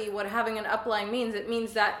literally what having an upline means. It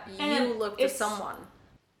means that you look to someone.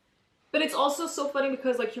 But it's also so funny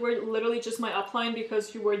because, like, you were literally just my upline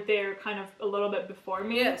because you were there kind of a little bit before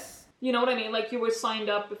me. Yes. You know what I mean? Like, you were signed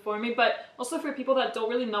up before me. But also for people that don't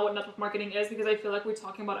really know what network marketing is, because I feel like we're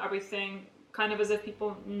talking about everything kind of as if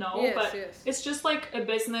people know. Yes, but yes. It's just like a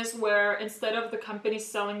business where instead of the company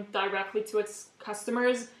selling directly to its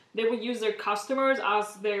customers, they would use their customers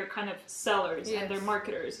as their kind of sellers and their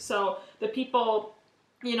marketers. So the people,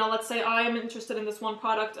 let's say I am interested in this one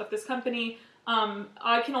product of this company.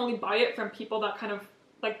 I can only buy it from people that kind of,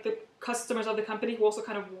 like, the customers of the company who also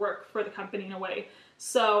kind of work for the company in a way.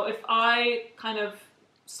 So if I kind of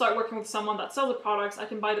start working with someone that sells the products, I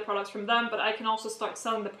can buy the products from them, but I can also start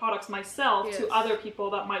selling the products myself to other people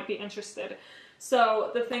that might be interested.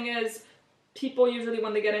 So the thing is, people usually,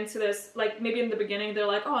 when they get into this, like, maybe in the beginning, they're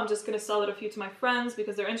like, oh, I'm just going to sell it a few to my friends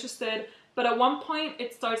because they're interested. But at one point,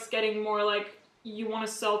 it starts getting more like, you want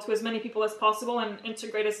to sell to as many people as possible and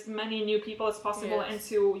integrate as many new people as possible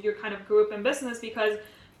into your kind of group and business, because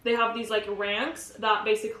they have these, like, ranks that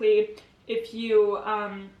basically, if you,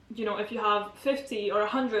 if you have 50 or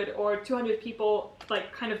 100 or 200 people,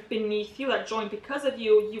 like, kind of beneath you that join because of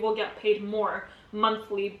you, you will get paid more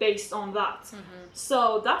monthly based on that. Mm-hmm.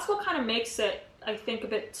 So that's what kind of makes it, I think, a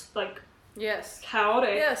bit, like,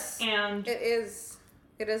 chaotic. Yes. And it is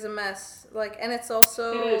a mess. Like, and it's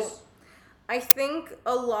also... It is. I think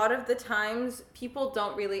a lot of the times people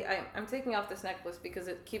don't really... I'm taking off this necklace because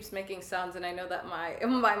it keeps making sounds, and I know that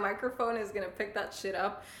my microphone is going to pick that shit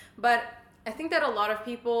up. But I think that a lot of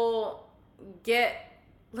people get...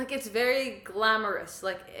 Like, it's very glamorous.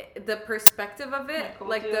 Like, the perspective of it,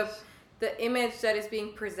 the image that is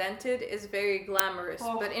being presented is very glamorous.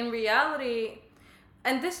 Oh. But in reality...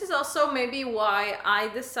 And this is also maybe why I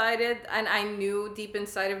decided, and I knew deep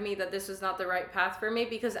inside of me that this was not the right path for me,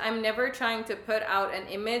 because I'm never trying to put out an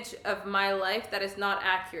image of my life that is not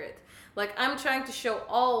accurate. Like, I'm trying to show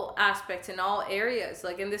all aspects in all areas.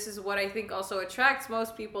 Like, and this is what I think also attracts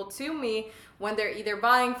most people to me when they're either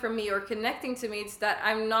buying from me or connecting to me. It's that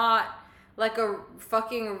I'm not like a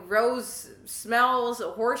fucking rose smells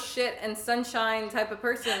horse shit and sunshine type of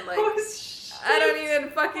person. Like, I don't even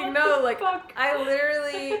fucking know. Like, I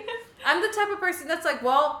literally, I'm the type of person that's like,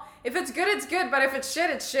 well, if it's good, it's good, but if it's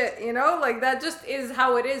shit, it's shit, you know? Like, that just is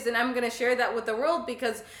how it is, and I'm gonna share that with the world,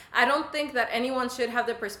 because I don't think that anyone should have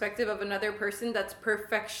the perspective of another person that's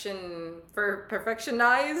perfection.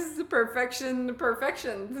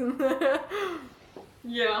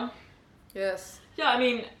 Yeah. Yes. Yeah, I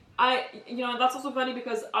mean, that's also funny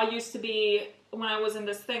because I used to be, when I was in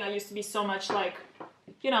this thing, I used to be so much like,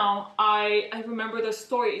 I remember the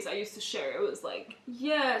stories I used to share. It was like,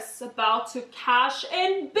 yes, about to cash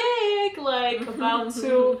in big, like about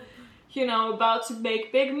to, about to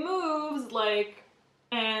make big moves, like,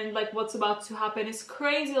 and like what's about to happen is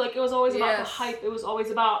crazy. Like it was always about the hype. It was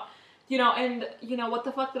always about, what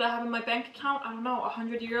the fuck did I have in my bank account? I don't know,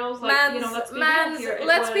 100 euros. Like,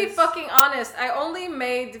 let's be fucking honest. I only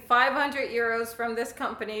made 500 euros from this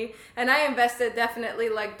company, and I invested definitely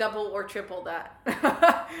like double or triple that.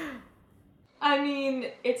 I mean,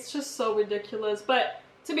 it's just so ridiculous. But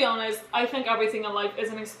to be honest, I think everything in life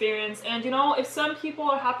is an experience. And if some people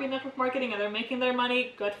are happy in network marketing and they're making their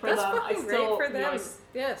money, good for them. That's fucking great for them.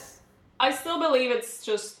 Yes. I still believe it's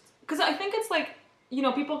just because I think it's like.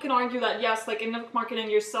 People can argue that, yes, like in network marketing,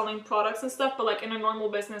 you're selling products and stuff, but like in a normal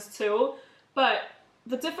business too. But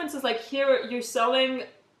the difference is like here, you're selling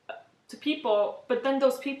to people, but then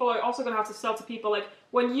those people are also going to have to sell to people. Like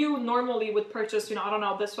when you normally would purchase, I don't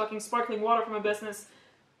know, this fucking sparkling water from a business,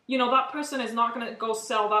 that person is not going to go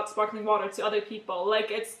sell that sparkling water to other people. Like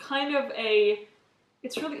it's kind of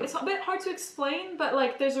it's a bit hard to explain, but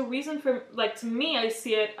like there's a reason for, like to me, I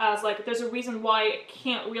see it as like there's a reason why it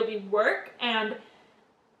can't really work. And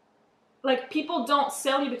like, people don't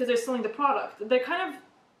sell you because they're selling the product. They're kind of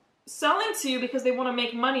selling to you because they want to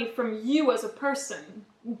make money from you as a person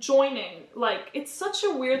joining. Like, it's such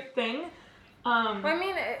a weird thing. I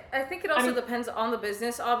mean, I think it also depends on the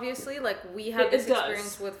business, obviously. Like, we have this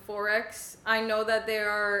experience with Forex. I know that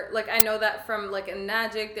there are, like, I know that from, like, in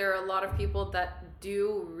Nagic, there are a lot of people that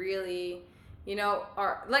do really...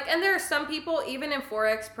 are like, and there are some people even in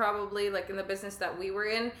Forex, probably like in the business that we were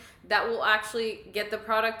in, that will actually get the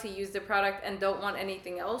product to use the product and don't want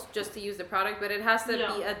anything else, just to use the product. But it has to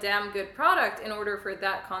be a damn good product in order for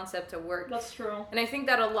that concept to work. That's true. And I think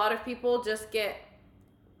that a lot of people just get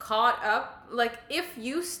caught up. Like if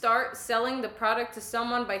you start selling the product to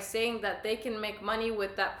someone by saying that they can make money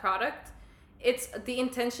with that product, it's the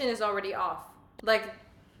intention is already off. Like,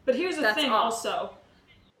 but here's the thing also.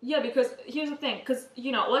 Yeah, because here's the thing, because,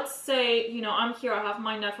 let's say, I'm here, I have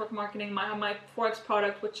my network marketing, I have my Forex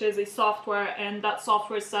product, which is a software, and that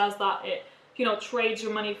software says that it, trades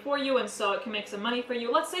your money for you, and so it can make some money for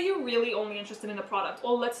you. Let's say you're really only interested in the product.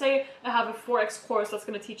 Or let's say I have a Forex course that's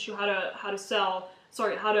going to teach you how to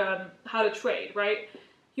trade, right?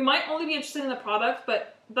 You might only be interested in the product,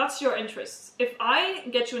 but that's your interest. If I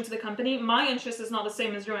get you into the company, my interest is not the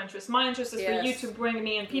same as your interest. My interest is for you to bring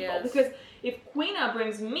me in people. Yes. Because if Queena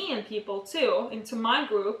brings me in people too, into my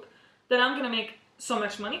group, then I'm going to make so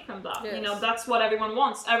much money from that. Yes. That's what everyone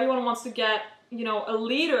wants. Everyone wants to get, a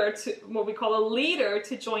leader to, what we call a leader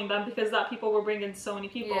to join them, because that people will bring in so many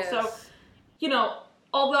people. Yes. So,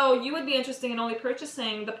 although you would be interested in only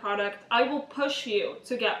purchasing the product, I will push you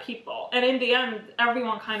to get people. And in the end,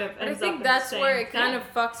 everyone kind of ends up in the same I think that's where it kind of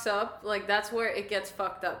fucks up. Like, that's where it gets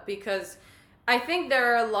fucked up. Because I think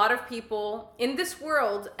there are a lot of people in this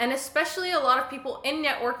world, and especially a lot of people in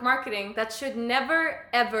network marketing, that should never,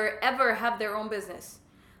 ever, ever have their own business.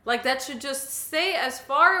 Like, that should just stay as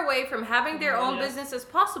far away from having their own business as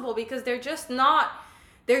possible, because they're just not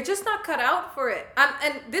cut out for it.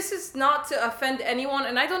 And this is not to offend anyone,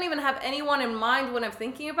 and I don't even have anyone in mind when I'm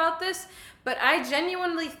thinking about this, but I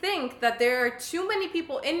genuinely think that there are too many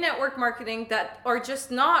people in network marketing that are just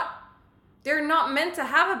they're not meant to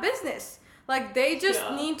have a business. Like, they just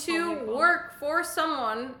need to work for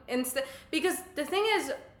someone instead. Because the thing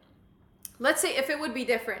is, let's say if it would be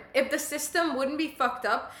different, if the system wouldn't be fucked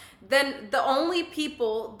up, then the only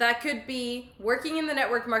people that could be working in the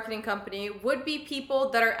network marketing company would be people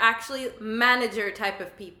that are actually manager type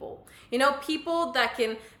of people. People that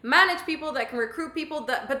can manage people, that can recruit people,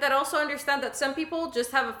 but that also understand that some people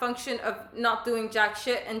just have a function of not doing jack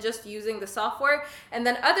shit and just using the software. And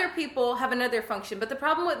then other people have another function. But the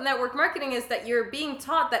problem with network marketing is that you're being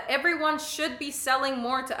taught that everyone should be selling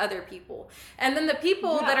more to other people. And then the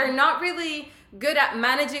people that are not really good at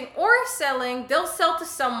managing or selling, they'll sell to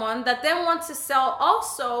someone that then wants to sell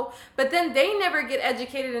also, but then they never get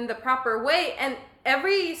educated in the proper way. And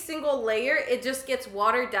every single layer, it just gets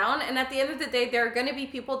watered down. And at the end of the day, there are going to be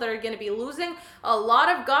people that are going to be losing a lot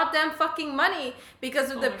of goddamn fucking money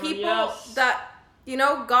because of the people that,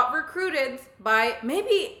 got recruited by,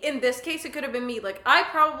 maybe in this case, it could have been me. Like, I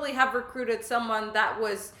probably have recruited someone that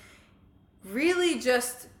was really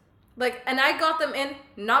just like, and I got them in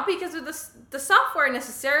not because of the software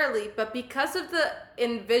necessarily, but because of the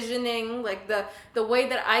envisioning, like the way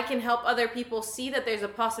that I can help other people see that there's a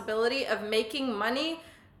possibility of making money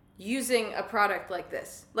using a product like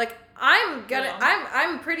this. Like,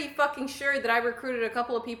 I'm pretty fucking sure that I recruited a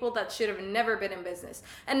couple of people that should have never been in business.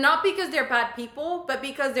 And not because they're bad people, but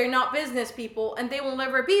because they're not business people and they will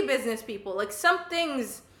never be business people. Like, some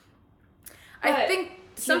things, I think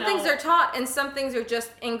some things are taught and some things are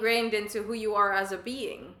just ingrained into who you are as a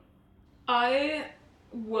being. I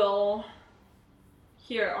will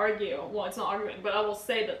argue, well, it's not arguing, but I will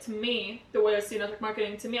say that to me, the way I see network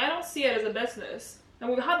marketing, to me, I don't see it as a business. And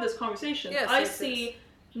we've had this conversation. Yes, I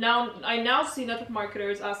now see network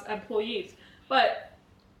marketers as employees. But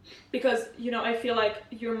because, I feel like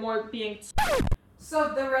you're more being...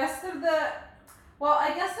 So the rest of the... Well,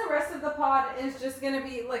 I guess the rest of the pod is just going to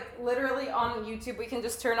be, like, literally on YouTube. We can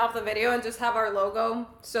just turn off the video and just have our logo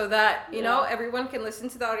so that, you know, everyone can listen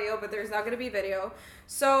to the audio, but there's not going to be video.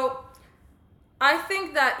 So I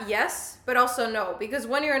think that yes, but also no. Because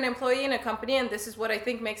when you're an employee in a company, and this is what I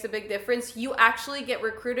think makes a big difference, you actually get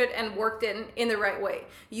recruited and worked in the right way.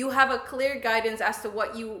 You have a clear guidance as to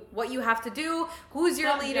what you have to do, who's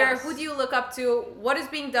your leader, who do you look up to, what is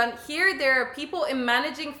being done. Here, there are people in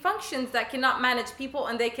managing functions that cannot manage people,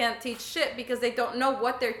 and they can't teach shit because they don't know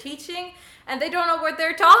what they're teaching, and they don't know what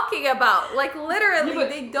they're talking about. Like, literally,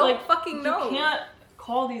 they don't fucking know. You can't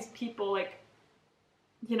call these people, like,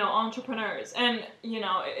 entrepreneurs. And,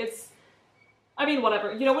 it's, I mean,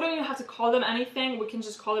 whatever. We don't even have to call them anything. We can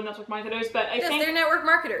just call them network marketers. But I think they're network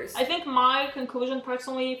marketers. I think my conclusion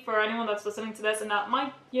personally for anyone that's listening to this and that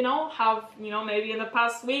might, have, maybe in the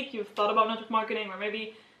past week you've thought about network marketing, or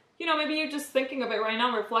maybe, maybe you're just thinking of it right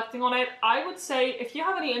now, reflecting on it. I would say if you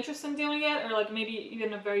have any interest in doing it, or like maybe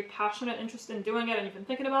even a very passionate interest in doing it and you've been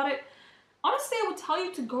thinking about it, honestly, I would tell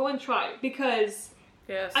you to go and try, because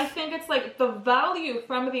I think it's like the value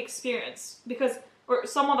from the experience, because, or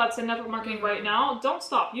someone that's in network marketing right now, don't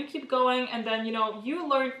stop. You keep going, and then, you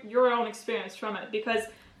learn your own experience from it, because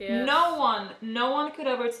no one could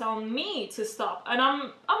ever tell me to stop. And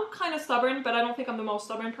I'm kind of stubborn, but I don't think I'm the most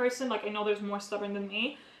stubborn person. Like, I know there's more stubborn than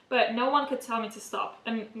me, but no one could tell me to stop.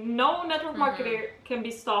 And no network marketer can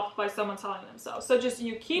be stopped by someone telling them so. So just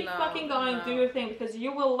you keep fucking going, do your thing, because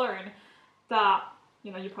you will learn that,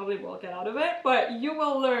 you probably will get out of it, but you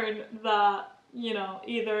will learn that,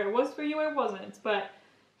 either it was for you or it wasn't. But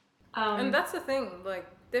and that's the thing, like,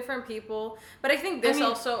 different people. But I think this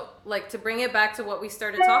also, like, to bring it back to what we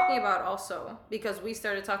started talking about also, because we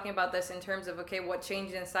started talking about this in terms of, okay, what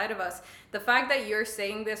changed inside of us. The fact that you're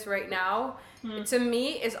saying this right now, to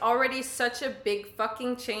me, is already such a big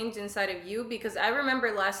fucking change inside of you, because I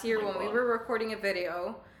remember last year we were recording a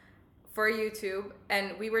video for YouTube,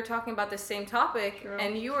 and we were talking about the same topic,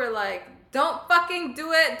 and you were like, don't fucking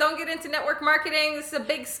do it, don't get into network marketing, this is a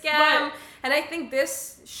big scam. And I think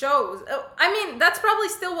this shows, I mean, that's probably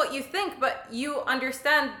still what you think, but you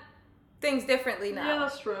understand things differently now. Yeah,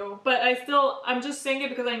 that's true. But I'm just saying it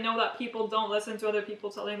because I know that people don't listen to other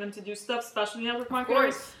people telling them to do stuff, especially network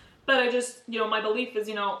marketers. But I just, my belief is,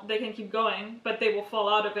 they can keep going, but they will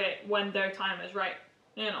fall out of it when their time is right.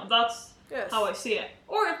 That's how I see it.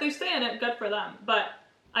 Or if they stay in it, good for them. But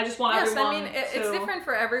I just want everyone I mean, it's different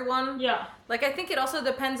for everyone. Yeah. Like, I think it also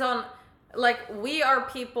depends on, like, we are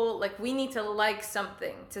people, like, we need to like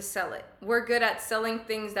something to sell it. We're good at selling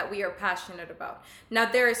things that we are passionate about. Now,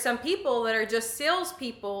 there are some people that are just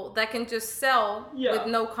salespeople that can just sell with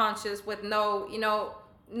no conscience, with no,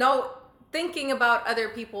 no thinking about other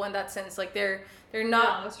people in that sense. Like, they're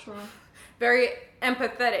not that's true. very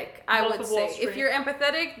empathetic, I would say. If you're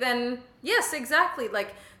empathetic, then yes, exactly.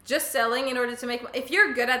 Like, just selling in order to make... If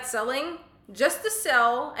you're good at selling, just to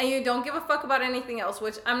sell, and you don't give a fuck about anything else,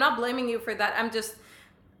 which I'm not blaming you for that. I'm just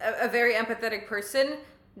a very empathetic person.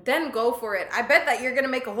 Then go for it. I bet that you're going to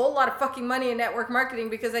make a whole lot of fucking money in network marketing,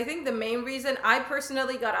 because I think the main reason I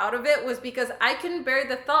personally got out of it was because I couldn't bear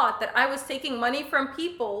the thought that I was taking money from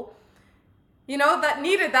people, that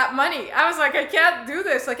needed that money. I was like, I can't do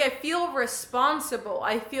this. Like, I feel responsible.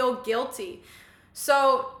 I feel guilty.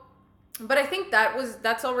 So... But I think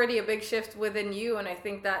that's already a big shift within you. And I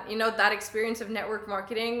think that, that experience of network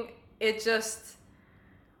marketing, it just,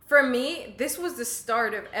 for me, this was the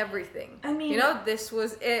start of everything. I mean, this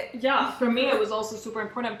was it. Yeah, for me, it was also super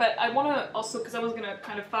important. But I want to also, because I was going to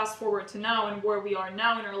kind of fast forward to now and where we are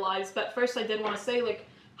now in our lives. But first, I did want to say, like,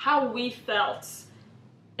 how we felt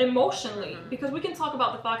emotionally, because we can talk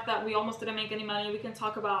about the fact that we almost didn't make any money. We can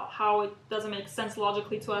talk about how it doesn't make sense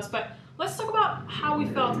logically to us, but let's talk about how we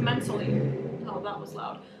felt mentally. Oh, that was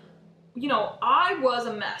loud. I was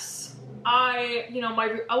a mess.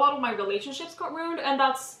 A lot of my relationships got ruined, and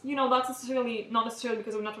that's not necessarily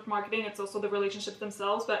because of network marketing. It's also the relationships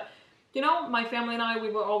themselves. But my family and I, we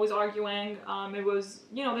were always arguing. It was,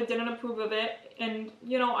 they didn't approve of it. And,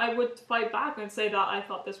 you know, I would fight back and say that I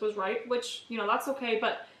thought this was right, which, you know, that's okay.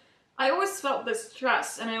 But I always felt this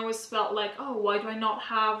stress, and I always felt like, oh, why do I not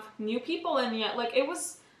have new people in yet? Like, it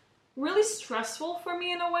was really stressful for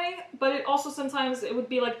me in a way, but it also sometimes it would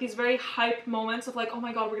be like these very hype moments of like, oh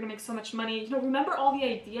my god, we're gonna make so much money. You know, remember all the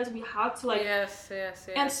ideas we had to like... Yes.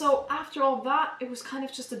 And so after all that, it was kind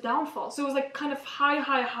of just a downfall. So it was like kind of high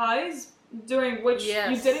highs during which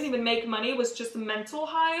you didn't even make money. It was just a mental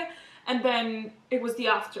high. And then it was the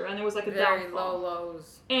after, and it was like a very downfall. low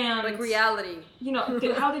lows. And like reality. You know,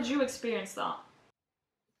 how did you experience that?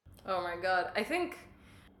 Oh my god.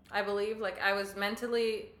 I believe like I was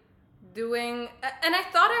mentally doing, and I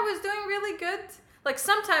thought I was doing really good. Like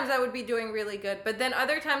sometimes I would be doing really good, but then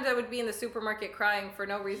other times I would be in the supermarket crying for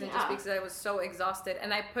no reason, just because I was so exhausted.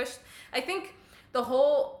 And I think the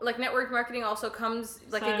whole like network marketing also comes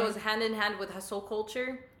like it goes hand in hand with hustle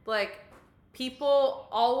culture. Like people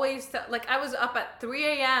always like I was up at 3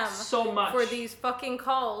 a.m. so much for these fucking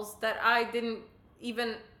calls that I didn't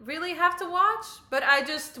even really have to watch, but I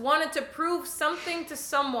just wanted to prove something to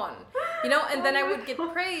someone, you know. And then I would get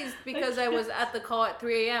praised because I was at the call at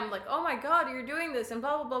 3 a.m. like, oh my god, you're doing this and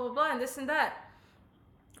blah blah blah blah blah and this and that.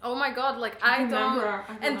 Oh my god, like I don't,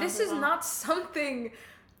 and this is not something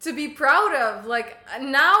to be proud of. Like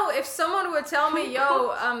now, if someone would tell me,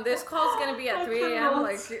 yo, this call's gonna be at 3 a.m.,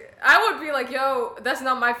 like I would be like, yo, that's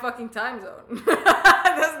not my fucking time zone.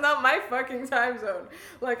 That's not my fucking time zone.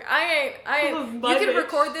 Like I ain't. You can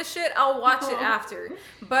record this shit. I'll watch it after.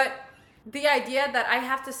 But the idea that I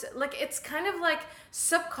have to, like, it's kind of like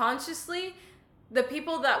subconsciously, the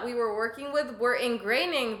people that we were working with were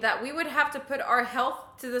ingraining that we would have to put our health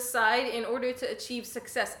to the side in order to achieve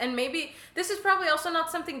success. And maybe this is probably also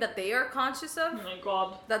not something that they are conscious of. Oh my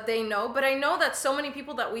god. That they know. But I know that so many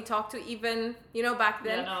people that we talked to, even, you know, back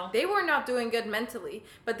then, they were not doing good mentally.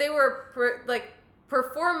 But they were,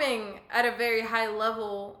 performing at a very high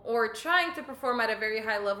level, or trying to perform at a very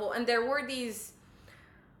high level. And there were these,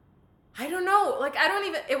 I don't know, like,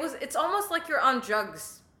 it's almost like you're on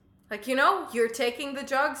drugs. Like, you know, you're taking the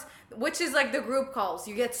drugs, which is like the group calls.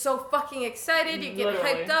 You get so fucking excited, you get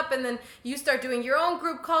hyped up, and then you start doing your own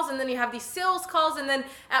group calls, and then you have these sales calls, and then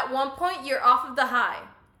at one point you're off of the high.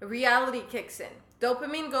 Reality kicks in.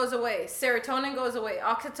 Dopamine goes away. Serotonin goes away.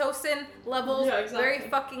 Oxytocin levels very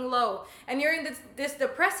fucking low. And you're in this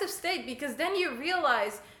depressive state, because then you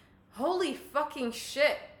realize, holy fucking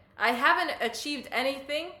shit, I haven't achieved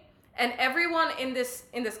anything. And everyone in this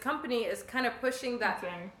company is kind of pushing that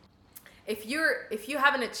thing. If you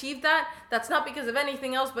haven't achieved that, that's not because of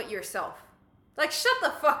anything else but yourself. Like, shut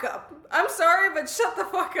the fuck up. I'm sorry, but shut the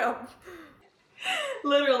fuck up.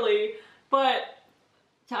 Literally. But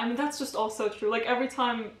yeah, I mean, that's just also true. Like, every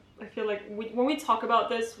time I feel like when we talk about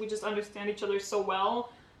this, we just understand each other so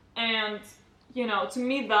well. And, you know, to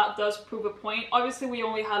me, that does prove a point. Obviously, we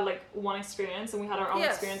only had like one experience, and we had our own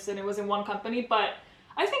experience, and it was in one company, but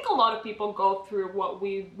I think a lot of people go through what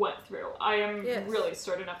we went through. I am really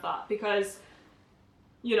certain of that, because,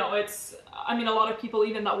 you know, a lot of people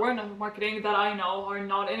even that were in marketing that I know are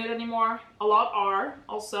not in it anymore. A lot are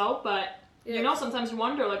also, but, you know, sometimes you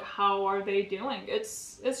wonder, like, how are they doing?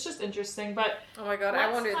 It's just interesting, but... Oh my god,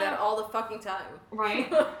 I wonder that all the fucking time.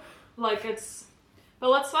 Right? Like, But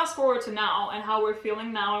let's fast forward to now, and how we're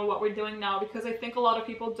feeling now, and what we're doing now, because I think a lot of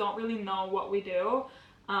people don't really know what we do.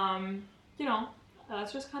 You know...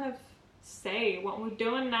 let's just kind of say what we're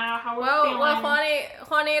doing now, how we're feeling. Well,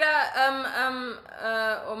 Juanita,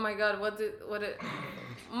 oh my god,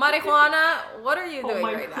 Marijuana, what are you doing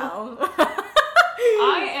right now?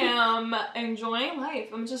 I am enjoying life.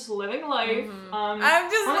 I'm just living life. Mm-hmm. I'm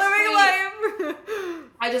just living life.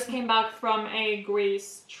 I just came back from a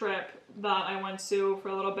Greece trip that I went to for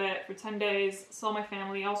a little bit, for 10 days, saw my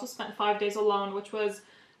family. I also spent 5 days alone, which was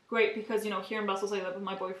great because, you know, here in Brussels I live with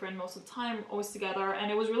my boyfriend most of the time, always together,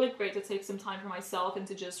 and it was really great to take some time for myself and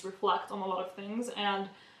to just reflect on a lot of things. And,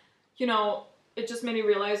 you know, it just made me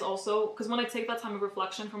realize also, because when I take that time of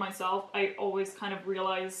reflection for myself, I always kind of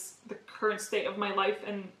realize the current state of my life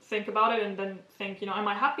and think about it, and then think, you know, am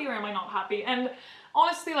I happy or am I not happy? And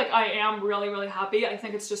honestly, like, I am really, really happy. I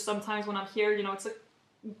think it's just sometimes when I'm here, you know, it's a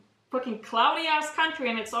fucking cloudy ass country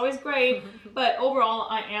and it's always great, but overall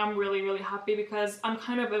I am really, really happy because I'm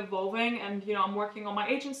kind of evolving, and, you know, I'm working on my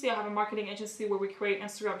agency. I have a marketing agency where we create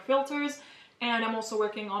Instagram filters, and I'm also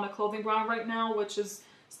working on a clothing brand right now, which is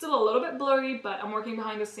still a little bit blurry, but I'm working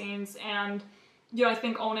behind the scenes. And, you know, I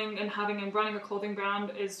think owning and having and running a clothing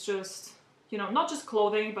brand is just, you know, not just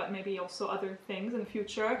clothing, but maybe also other things in the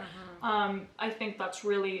future. I think that's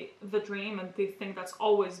really the dream, and the thing that's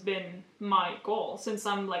always been my goal since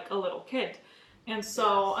I'm like a little kid. And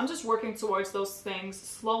so I'm just working towards those things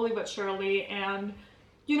slowly but surely. And,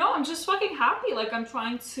 you know, I'm just fucking happy. Like, I'm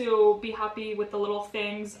trying to be happy with the little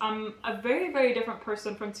things. I'm a very, very different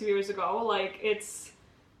person from 2 years ago. Like, it's,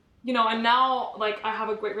 you know, and now, like, I have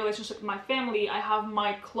a great relationship with my family. I have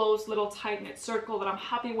my close little tight-knit circle that I'm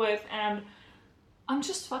happy with. And I'm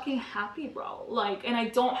just fucking happy, bro. Like, and I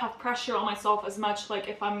don't have pressure on myself as much, like,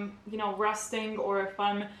 if I'm, you know, resting or if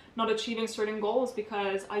I'm not achieving certain goals,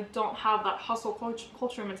 because I don't have that hustle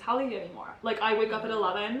culture mentality anymore. Like, I wake up at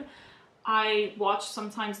 11, I watch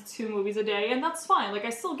sometimes 2 movies a day, and that's fine. Like, I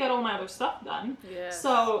still get all my other stuff done. Yes.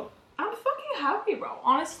 So, I'm fucking happy, bro,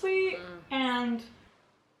 honestly. And,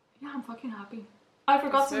 yeah, I'm fucking happy. I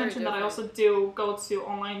forgot to mention that I also do go to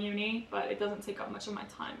online uni, but it doesn't take up much of my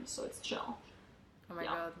time, so it's chill. Oh my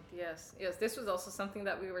god, yes. Yes, this was also something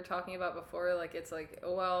that we were talking about before. Like, it's like,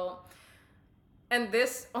 well, and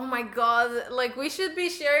this, oh my god, like, we should be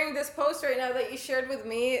sharing this post right now that you shared with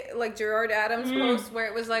me, like, Gerard Adams' post, where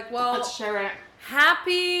it was like, well, let's share it.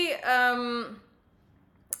 Happy, I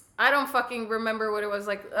don't fucking remember what it was,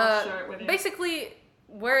 like, I'll share it with you. Basically,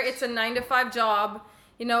 where it's a 9-to-5 job,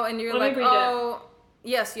 you know, and you're like, oh,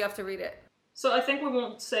 yes, you have to read it. So I think we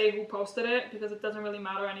won't say who posted it because it doesn't really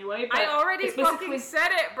matter anyway. But I already fucking said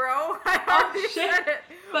it, bro. I already said it.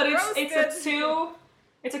 But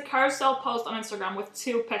it's a carousel post on Instagram with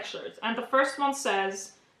 2 pictures. And the first one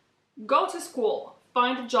says, go to school,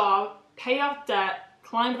 find a job, pay off debt,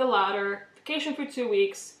 climb the ladder, vacation for 2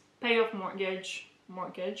 weeks, pay off mortgage. I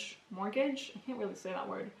can't really say that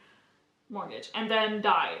word. Mortgage. And then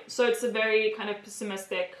die. So it's a very kind of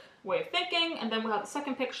pessimistic way of thinking. And then we have the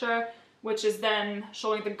second picture, which is then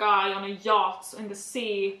showing the guy on a yacht in the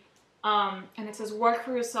sea. And it says, work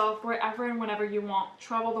for yourself wherever and whenever you want.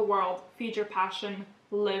 Travel the world. Feed your passion.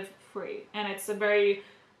 Live free. And it's a very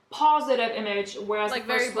positive image, whereas like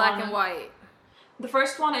the first very black and white. The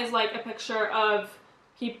first one is like a picture of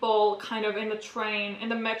people kind of in the train, in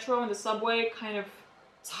the metro, in the subway, kind of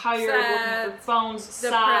tired, looking at their phones,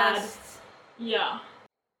 depressed. Sad. Yeah.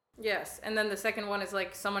 Yes, and then the second one is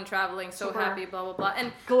like someone traveling, so Super happy, blah blah blah.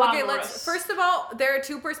 And glamorous. Okay, let's first of all, there are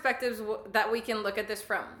 2 perspectives that we can look at this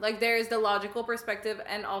from. Like, there is the logical perspective,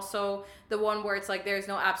 and also the one where it's like there's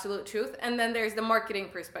no absolute truth, and then there's the marketing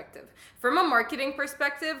perspective. From a marketing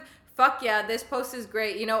perspective, fuck yeah, this post is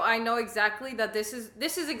great. You know, I know exactly that this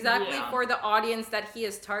is exactly for the audience that he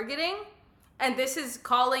is targeting. And this is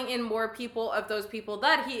calling in more people of those people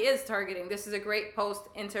that he is targeting. This is a great post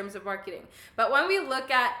in terms of marketing. But when we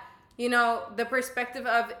look at, you know, the perspective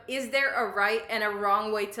of, is there a right and a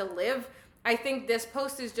wrong way to live? I think this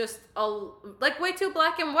post is just way too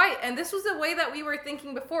black and white. And this was the way that we were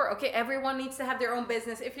thinking before. Okay, everyone needs to have their own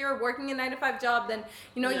business. If you're working a 9-to-5 job, then,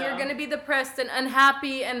 you know, you're going to be depressed and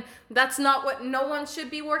unhappy. And that's not what, no one should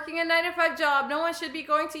be working a 9-to-5 job. No one should be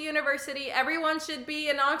going to university. Everyone should be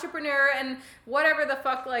an entrepreneur and whatever the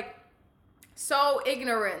fuck, like, so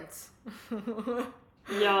ignorant.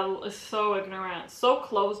 Yeah, so ignorant. So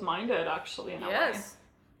close-minded, actually, in a way.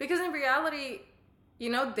 Because in reality, you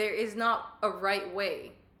know, there is not a right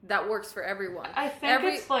way that works for everyone. I think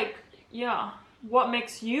it's like, what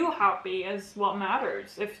makes you happy is what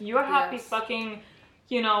matters. If you're happy fucking,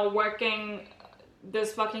 you know, working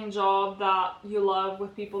this fucking job that you love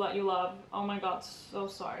with people that you love. Oh my god, so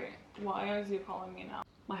sorry. Why is you calling me now?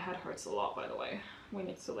 My head hurts a lot, by the way. We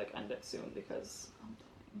need to, like, end it soon because I'm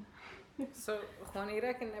dying. So,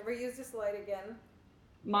 Juanita can never use this light again.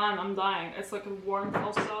 Man, I'm dying. It's like a warmth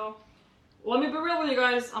also. Let me be real with you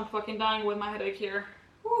guys. I'm fucking dying with my headache here.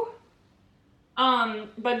 Whew.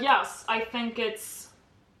 But yes, I think it's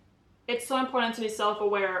so important to be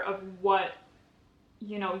self-aware of what,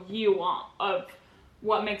 you know, you want, of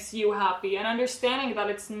what makes you happy, and understanding that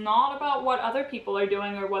it's not about what other people are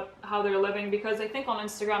doing or how they're living, because I think on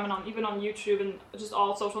Instagram and even on YouTube and just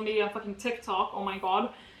all social media, fucking TikTok, oh my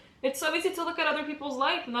god, it's so easy to look at other people's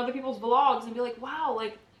life and other people's vlogs and be like, wow,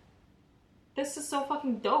 like, this is so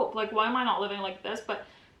fucking dope. Like, why am I not living like this? But,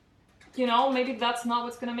 you know, maybe that's not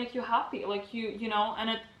what's gonna make you happy. Like, you know,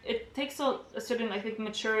 and it takes a certain, I think,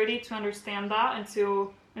 maturity to understand that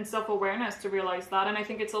and self-awareness to realize that. And I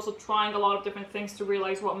think it's also trying a lot of different things to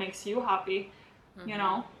realize what makes you happy, you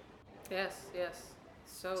know? Yes.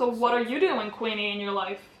 So what are you doing, Queenie, in your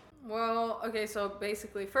life? Well, okay, so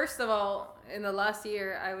basically, first of all, in the last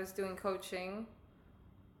year, I was doing coaching.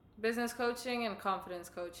 Business coaching and confidence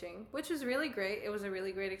coaching, which was really great. It was a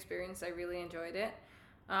really great experience. I really enjoyed it.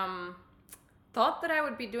 Thought that I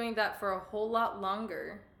would be doing that for a whole lot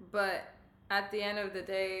longer, but at the end of the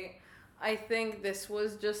day, I think this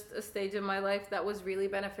was just a stage of my life that was really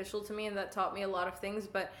beneficial to me and that taught me a lot of things.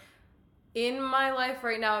 But in my life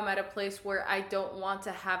right now, I'm at a place where I don't want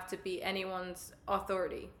to have to be anyone's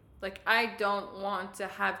authority. Like, I don't want to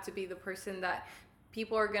have to be the person that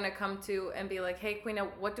people are going to come to and be like, hey, Queena,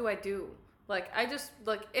 what do I do? Like, I just,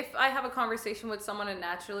 like, if I have a conversation with someone and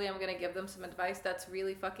naturally I'm going to give them some advice, that's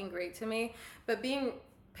really fucking great to me. But being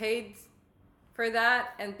paid for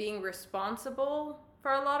that and being responsible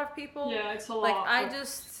for a lot of people. Yeah, it's a lot. Like, I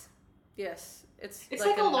just, yes. It's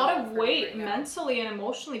like a lot of weight mentally and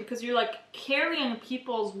emotionally, because you're like carrying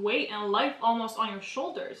people's weight and life almost on your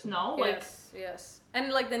shoulders, no? Like, yes.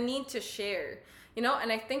 And like the need to share, you know,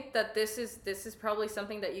 and I think that this is probably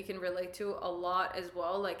something that you can relate to a lot as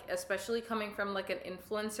well, like especially coming from like an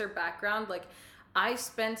influencer background. Like, I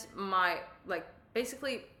spent my like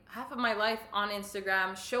basically half of my life on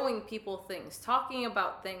Instagram showing people things, talking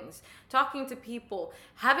about things, talking to people,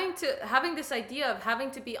 having this idea of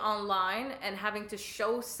having to be online and having to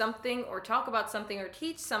show something or talk about something or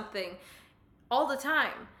teach something all the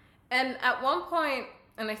time. And at one point,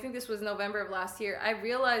 and I think this was November of last year, I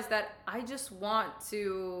realized that I just want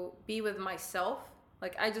to be with myself.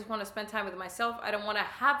 Like, I just want to spend time with myself. I don't want to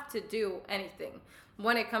have to do anything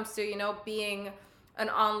when it comes to, you know, being an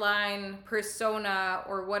online persona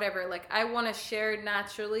or whatever. Like, I want to share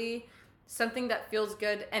naturally something that feels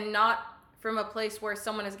good, and not from a place where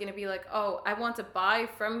someone is going to be like, oh, I want to buy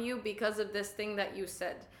from you because of this thing that you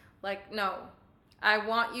said. Like, no, I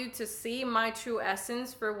want you to see my true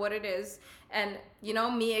essence for what it is, and, you know,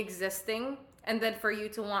 me existing, and then for you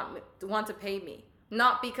to want to pay me.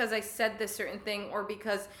 Not because I said this certain thing or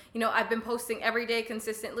because, you know, I've been posting every day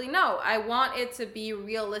consistently. No, I want it to be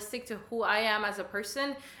realistic to who I am as a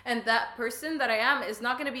person. And that person that I am is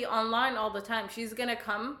not going to be online all the time. She's going to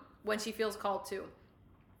come when she feels called to.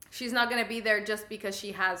 She's not going to be there just because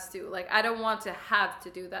she has to. Like, I don't want to have to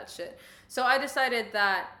do that shit. So I decided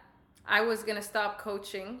that I was going to stop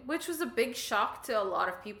coaching, which was a big shock to a lot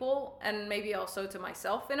of people and maybe also to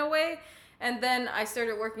myself in a way. And then I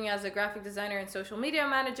started working as a graphic designer and social media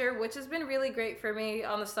manager, which has been really great for me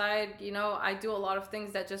on the side. You know, I do a lot of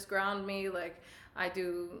things that just ground me. Like, I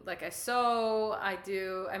sew,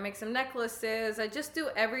 I make some necklaces. I just do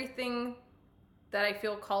everything that I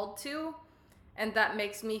feel called to, and that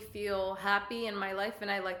makes me feel happy in my life. And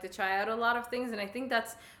I like to try out a lot of things. And I think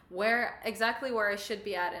that's exactly where I should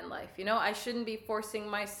be at in life. You know, I shouldn't be forcing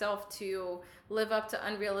myself to live up to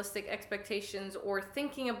unrealistic expectations or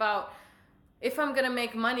thinking about if I'm going to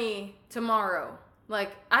make money tomorrow.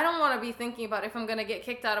 Like, I don't want to be thinking about if I'm going to get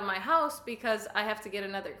kicked out of my house because I have to get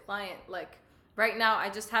another client. Like, right now,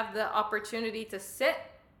 I just have the opportunity to sit,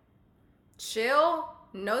 chill,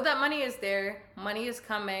 know that money is there, money is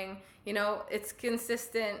coming, you know, it's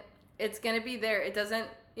consistent, it's going to be there. It doesn't,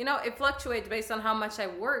 you know, it fluctuates based on how much I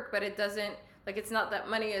work, but it doesn't, like, it's not that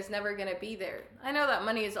money is never going to be there. I know that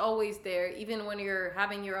money is always there, even when you're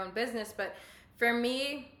having your own business, but for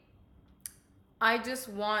me, I just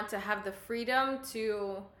want to have the freedom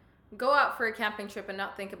to go out for a camping trip and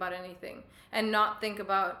not think about anything, and not think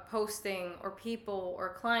about posting or people or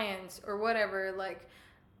clients or whatever. Like,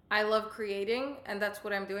 I love creating, and that's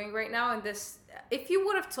what I'm doing right now. And this, if you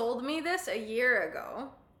would have told me this a year ago,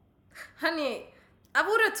 honey, I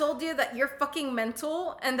would have told you that you're fucking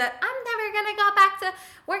mental and that I'm never gonna go back to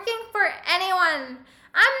working for anyone.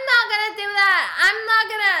 I'm not gonna do that. I'm not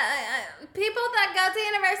gonna. People that go to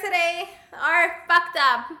university are fucked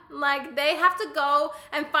up. Like, they have to go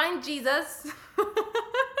and find Jesus.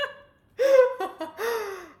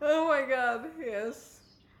 Oh my God. Yes.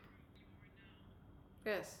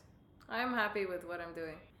 Yes. I'm happy with what I'm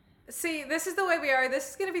doing. See, this is the way we are. This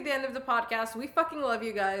is gonna be the end of the podcast. We fucking love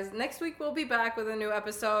you guys. Next week we'll be back with a new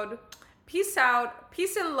episode. Peace out.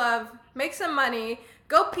 Peace and love. Make some money.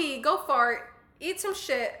 Go pee. Go fart. Eat some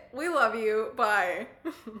shit. We love you. Bye.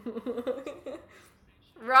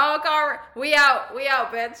 Rock our... We out,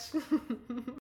 bitch.